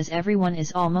case, as everyone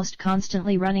is almost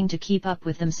constantly running to keep up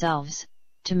with themselves,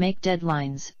 to make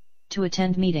deadlines, to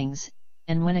attend meetings,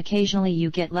 and when occasionally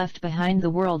you get left behind, the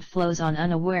world flows on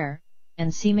unaware,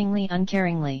 and seemingly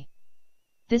uncaringly.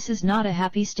 This is not a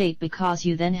happy state, because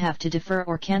you then have to defer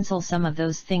or cancel some of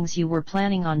those things you were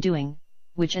planning on doing,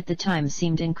 which at the time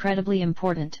seemed incredibly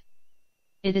important.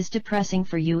 It is depressing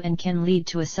for you and can lead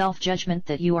to a self-judgment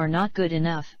that you are not good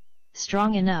enough,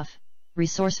 strong enough,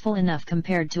 resourceful enough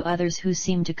compared to others who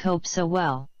seem to cope so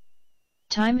well.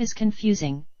 Time is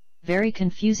confusing, very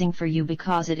confusing for you,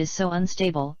 because it is so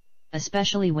unstable,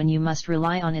 especially when you must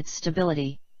rely on its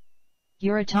stability.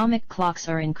 Your atomic clocks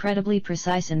are incredibly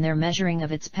precise in their measuring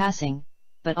of its passing,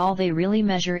 but all they really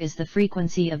measure is the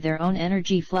frequency of their own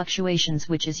energy fluctuations,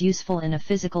 which is useful in a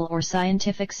physical or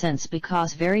scientific sense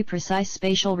because very precise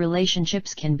spatial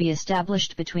relationships can be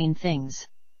established between things.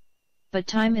 But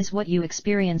time is what you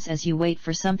experience as you wait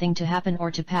for something to happen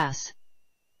or to pass.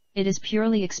 It is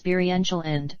purely experiential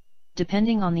and,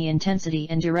 depending on the intensity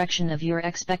and direction of your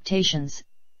expectations,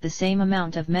 the same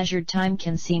amount of measured time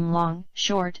can seem long,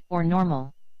 short, or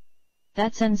normal.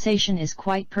 That sensation is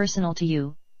quite personal to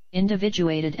you,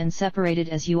 individuated and separated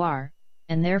as you are,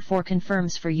 and therefore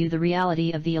confirms for you the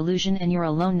reality of the illusion and your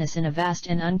aloneness in a vast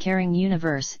and uncaring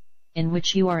universe, in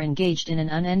which you are engaged in an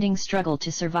unending struggle to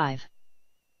survive.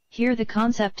 Here the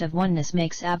concept of oneness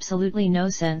makes absolutely no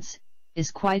sense,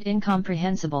 is quite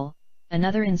incomprehensible,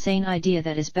 another insane idea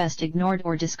that is best ignored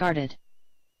or discarded.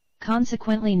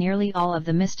 Consequently, nearly all of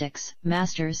the mystics,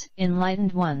 masters,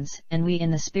 enlightened ones, and we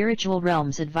in the spiritual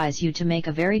realms advise you to make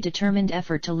a very determined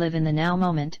effort to live in the now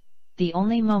moment, the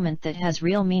only moment that has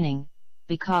real meaning,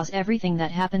 because everything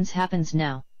that happens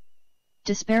now.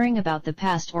 Despairing about the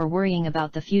past or worrying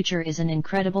about the future is an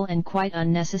incredible and quite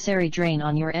unnecessary drain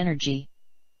on your energy.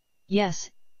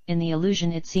 Yes, in the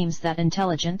illusion it seems that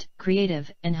intelligent, creative,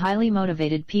 and highly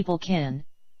motivated people can,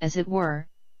 as it were,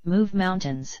 move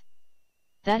mountains.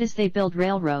 That is, they build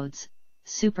railroads,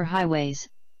 superhighways,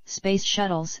 space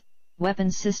shuttles,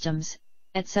 weapons systems,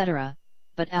 etc.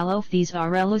 But alof, these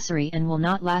are illusory and will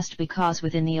not last, because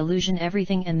within the illusion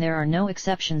everything, and there are no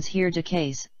exceptions here,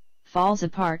 decays, falls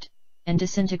apart, and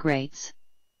disintegrates.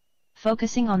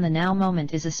 Focusing on the now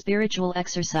moment is a spiritual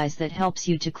exercise that helps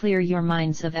you to clear your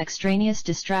minds of extraneous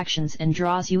distractions and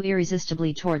draws you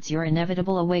irresistibly towards your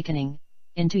inevitable awakening,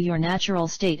 into your natural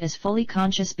state as fully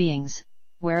conscious beings,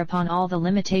 whereupon all the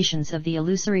limitations of the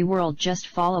illusory world just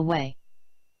fall away.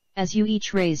 As you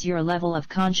each raise your level of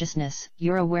consciousness,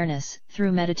 your awareness,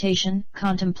 through meditation,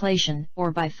 contemplation,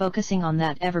 or by focusing on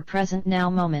that ever-present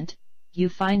now moment, you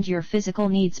find your physical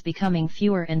needs becoming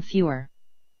fewer and fewer.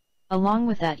 Along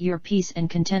with that, your peace and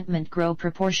contentment grow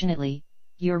proportionately,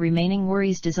 your remaining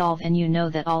worries dissolve, and you know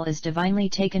that all is divinely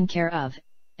taken care of,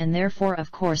 and therefore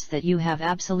of course that you have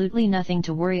absolutely nothing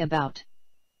to worry about.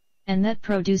 And that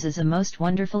produces a most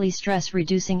wonderfully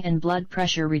stress-reducing and blood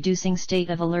pressure-reducing state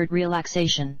of alert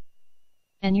relaxation.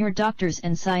 And your doctors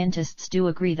and scientists do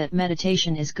agree that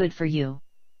meditation is good for you.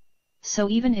 So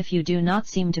even if you do not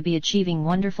seem to be achieving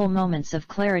wonderful moments of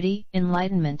clarity,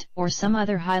 enlightenment, or some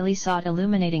other highly sought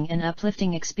illuminating and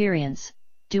uplifting experience,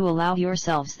 do allow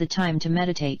yourselves the time to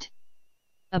meditate.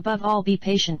 Above all, be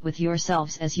patient with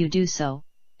yourselves as you do so,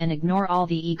 and ignore all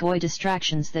the egoy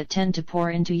distractions that tend to pour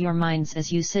into your minds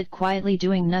as you sit quietly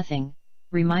doing nothing,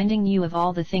 reminding you of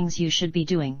all the things you should be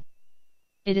doing.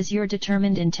 It is your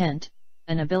determined intent,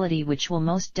 an ability which will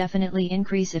most definitely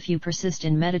increase if you persist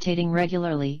in meditating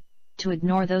regularly, to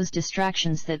ignore those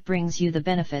distractions that brings you the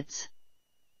benefits.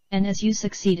 And as you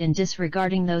succeed in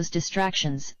disregarding those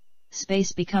distractions,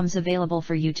 space becomes available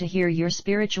for you to hear your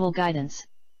spiritual guidance,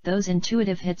 those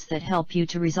intuitive hits that help you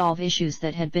to resolve issues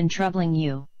that had been troubling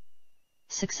you.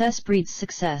 Success breeds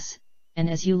success, and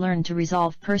as you learn to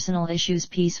resolve personal issues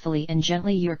peacefully and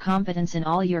gently, your competence in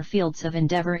all your fields of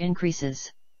endeavor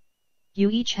increases. You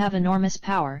each have enormous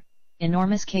power,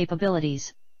 enormous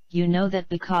capabilities. You know that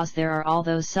because there are all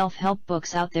those self-help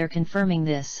books out there confirming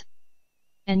this.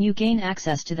 And you gain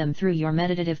access to them through your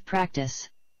meditative practice.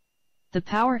 The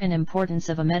power and importance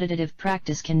of a meditative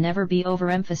practice can never be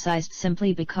overemphasized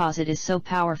simply because it is so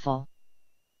powerful.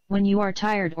 When you are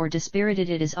tired or dispirited,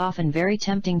 it is often very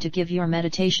tempting to give your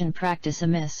meditation practice a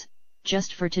miss,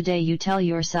 just for today, you tell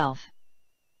yourself.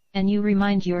 And you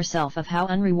remind yourself of how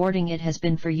unrewarding it has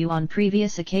been for you on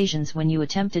previous occasions when you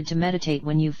attempted to meditate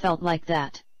when you felt like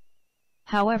that.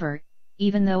 However,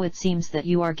 even though it seems that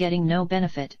you are getting no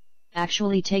benefit,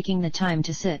 actually taking the time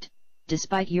to sit,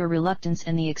 despite your reluctance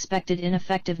and the expected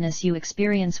ineffectiveness you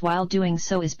experience while doing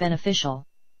so, is beneficial.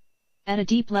 At a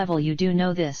deep level you do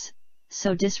know this,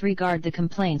 So disregard the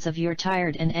complaints of your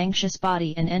tired and anxious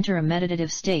body and enter a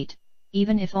meditative state,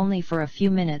 even if only for a few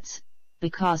minutes,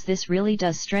 because this really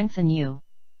does strengthen you.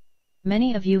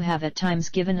 Many of you have at times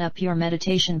given up your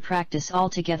meditation practice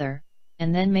altogether,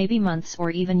 and then maybe months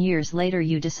or even years later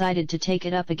you decided to take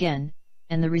it up again,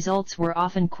 and the results were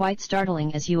often quite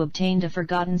startling as you obtained a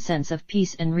forgotten sense of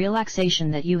peace and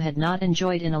relaxation that you had not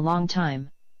enjoyed in a long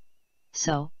time.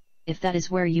 So, if that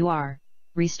is where you are,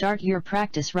 restart your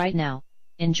practice right now,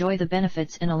 enjoy the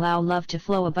benefits and allow love to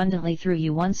flow abundantly through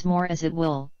you once more as it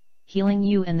will, healing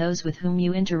you and those with whom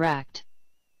you interact.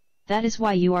 That is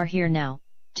why you are here now,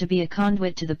 to be a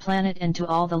conduit to the planet and to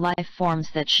all the life forms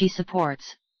that she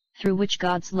supports, through which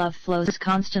God's love flows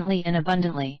constantly and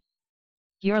abundantly.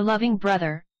 Your loving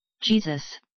brother,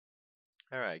 Jesus.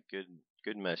 All right,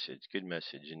 good message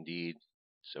indeed.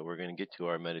 So we're going to get to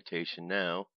our meditation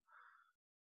now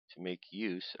to make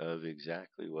use of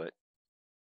exactly what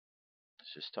was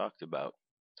just talked about.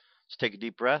 Let's take a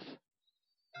deep breath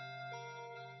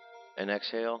and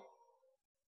exhale.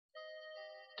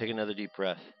 Take another deep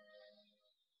breath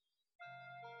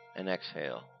and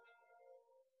exhale.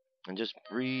 And just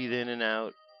breathe in and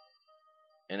out.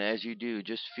 And as you do,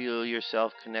 just feel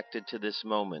yourself connected to this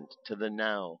moment, to the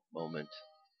now moment.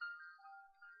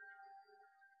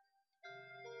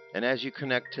 And as you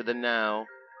connect to the now,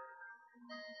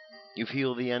 you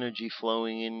feel the energy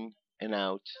flowing in and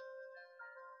out.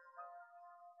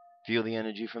 Feel the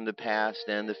energy from the past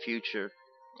and the future,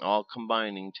 all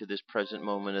combining to this present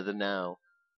moment of the now.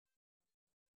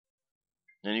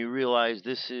 And you realize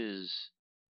this is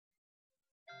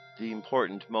the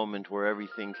important moment where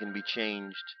everything can be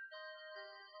changed.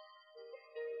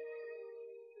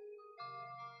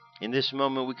 In this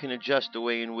moment, we can adjust the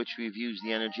way in which we've used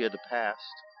the energy of the past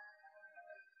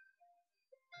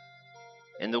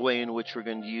and the way in which we're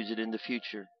going to use it in the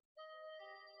future.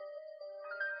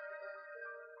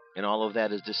 And all of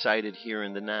that is decided here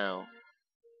in the now.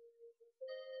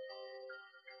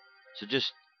 So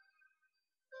just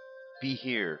be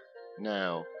here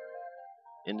now,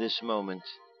 in this moment.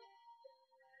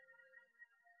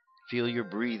 Feel your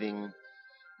breathing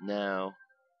now.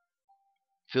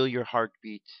 Feel your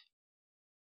heartbeat.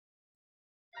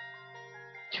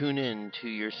 Tune in to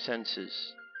your senses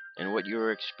and what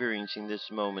you're experiencing this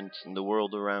moment in the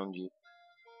world around you.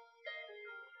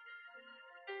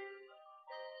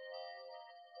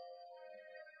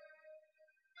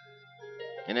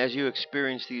 And as you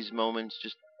experience these moments,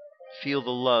 just feel the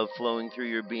love flowing through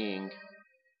your being.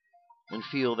 And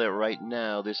feel that right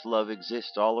now this love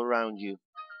exists all around you.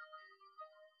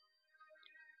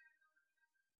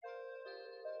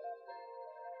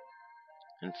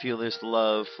 And feel this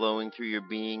love flowing through your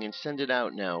being and send it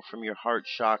out now from your heart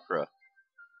chakra,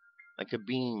 like a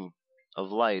beam of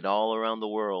light all around the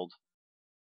world.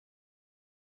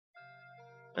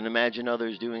 And imagine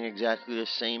others doing exactly the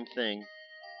same thing.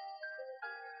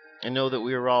 And know that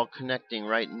we are all connecting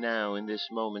right now in this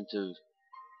moment of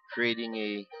creating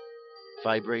a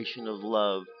vibration of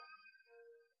love.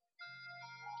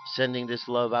 Sending this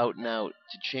love out and out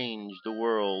to change the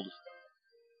world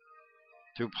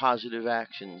through positive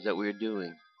actions that we're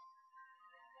doing.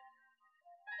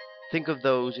 Think of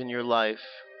those in your life,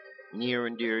 near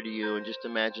and dear to you, and just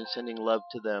imagine sending love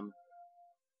to them.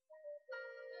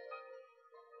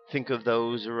 Think of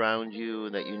those around you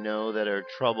that you know that are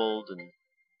troubled and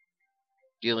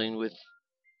dealing with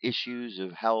issues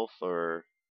of health or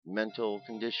mental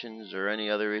conditions or any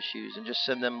other issues, and just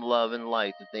send them love and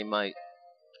light that they might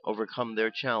overcome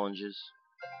their challenges.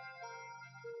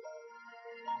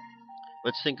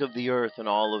 Let's think of the earth and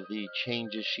all of the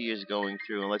changes she is going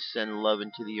through, and let's send love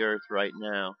into the earth right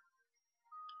now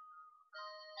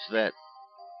so that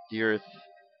the earth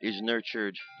is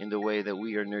nurtured in the way that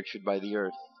we are nurtured by the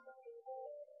earth.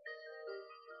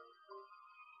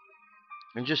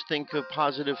 And just think of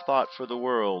positive thought for the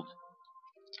world.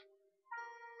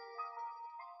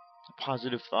 A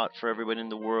positive thought for everyone in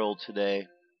the world today.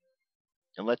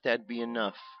 And let that be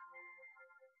enough.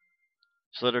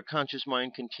 So let our conscious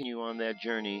mind continue on that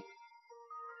journey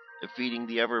of feeding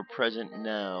the ever-present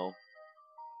now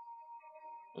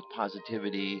with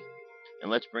positivity. And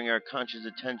let's bring our conscious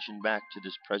attention back to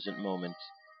this present moment.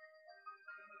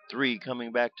 3,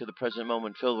 coming back to the present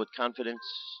moment filled with confidence.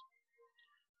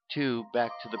 2,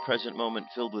 back to the present moment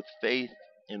filled with faith.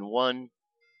 And 1,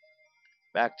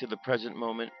 back to the present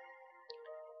moment,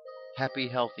 happy,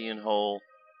 healthy, and whole.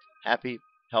 Happy,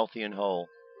 healthy, and whole.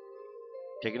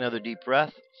 Take another deep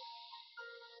breath.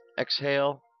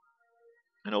 Exhale,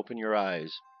 and open your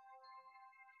eyes.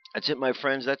 That's it, my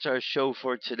friends. That's our show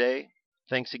for today.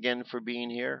 Thanks again for being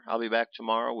here. I'll be back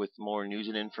tomorrow with more news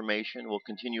and information. We'll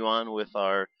continue on with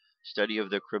our study of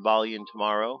the Kybalion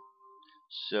tomorrow.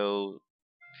 So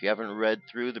if you haven't read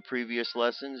through the previous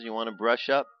lessons and you want to brush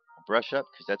up,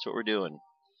 because that's what we're doing.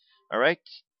 All right?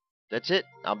 That's it.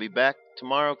 I'll be back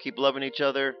tomorrow. Keep loving each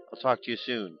other. I'll talk to you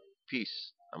soon.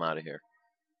 Peace. I'm out of here.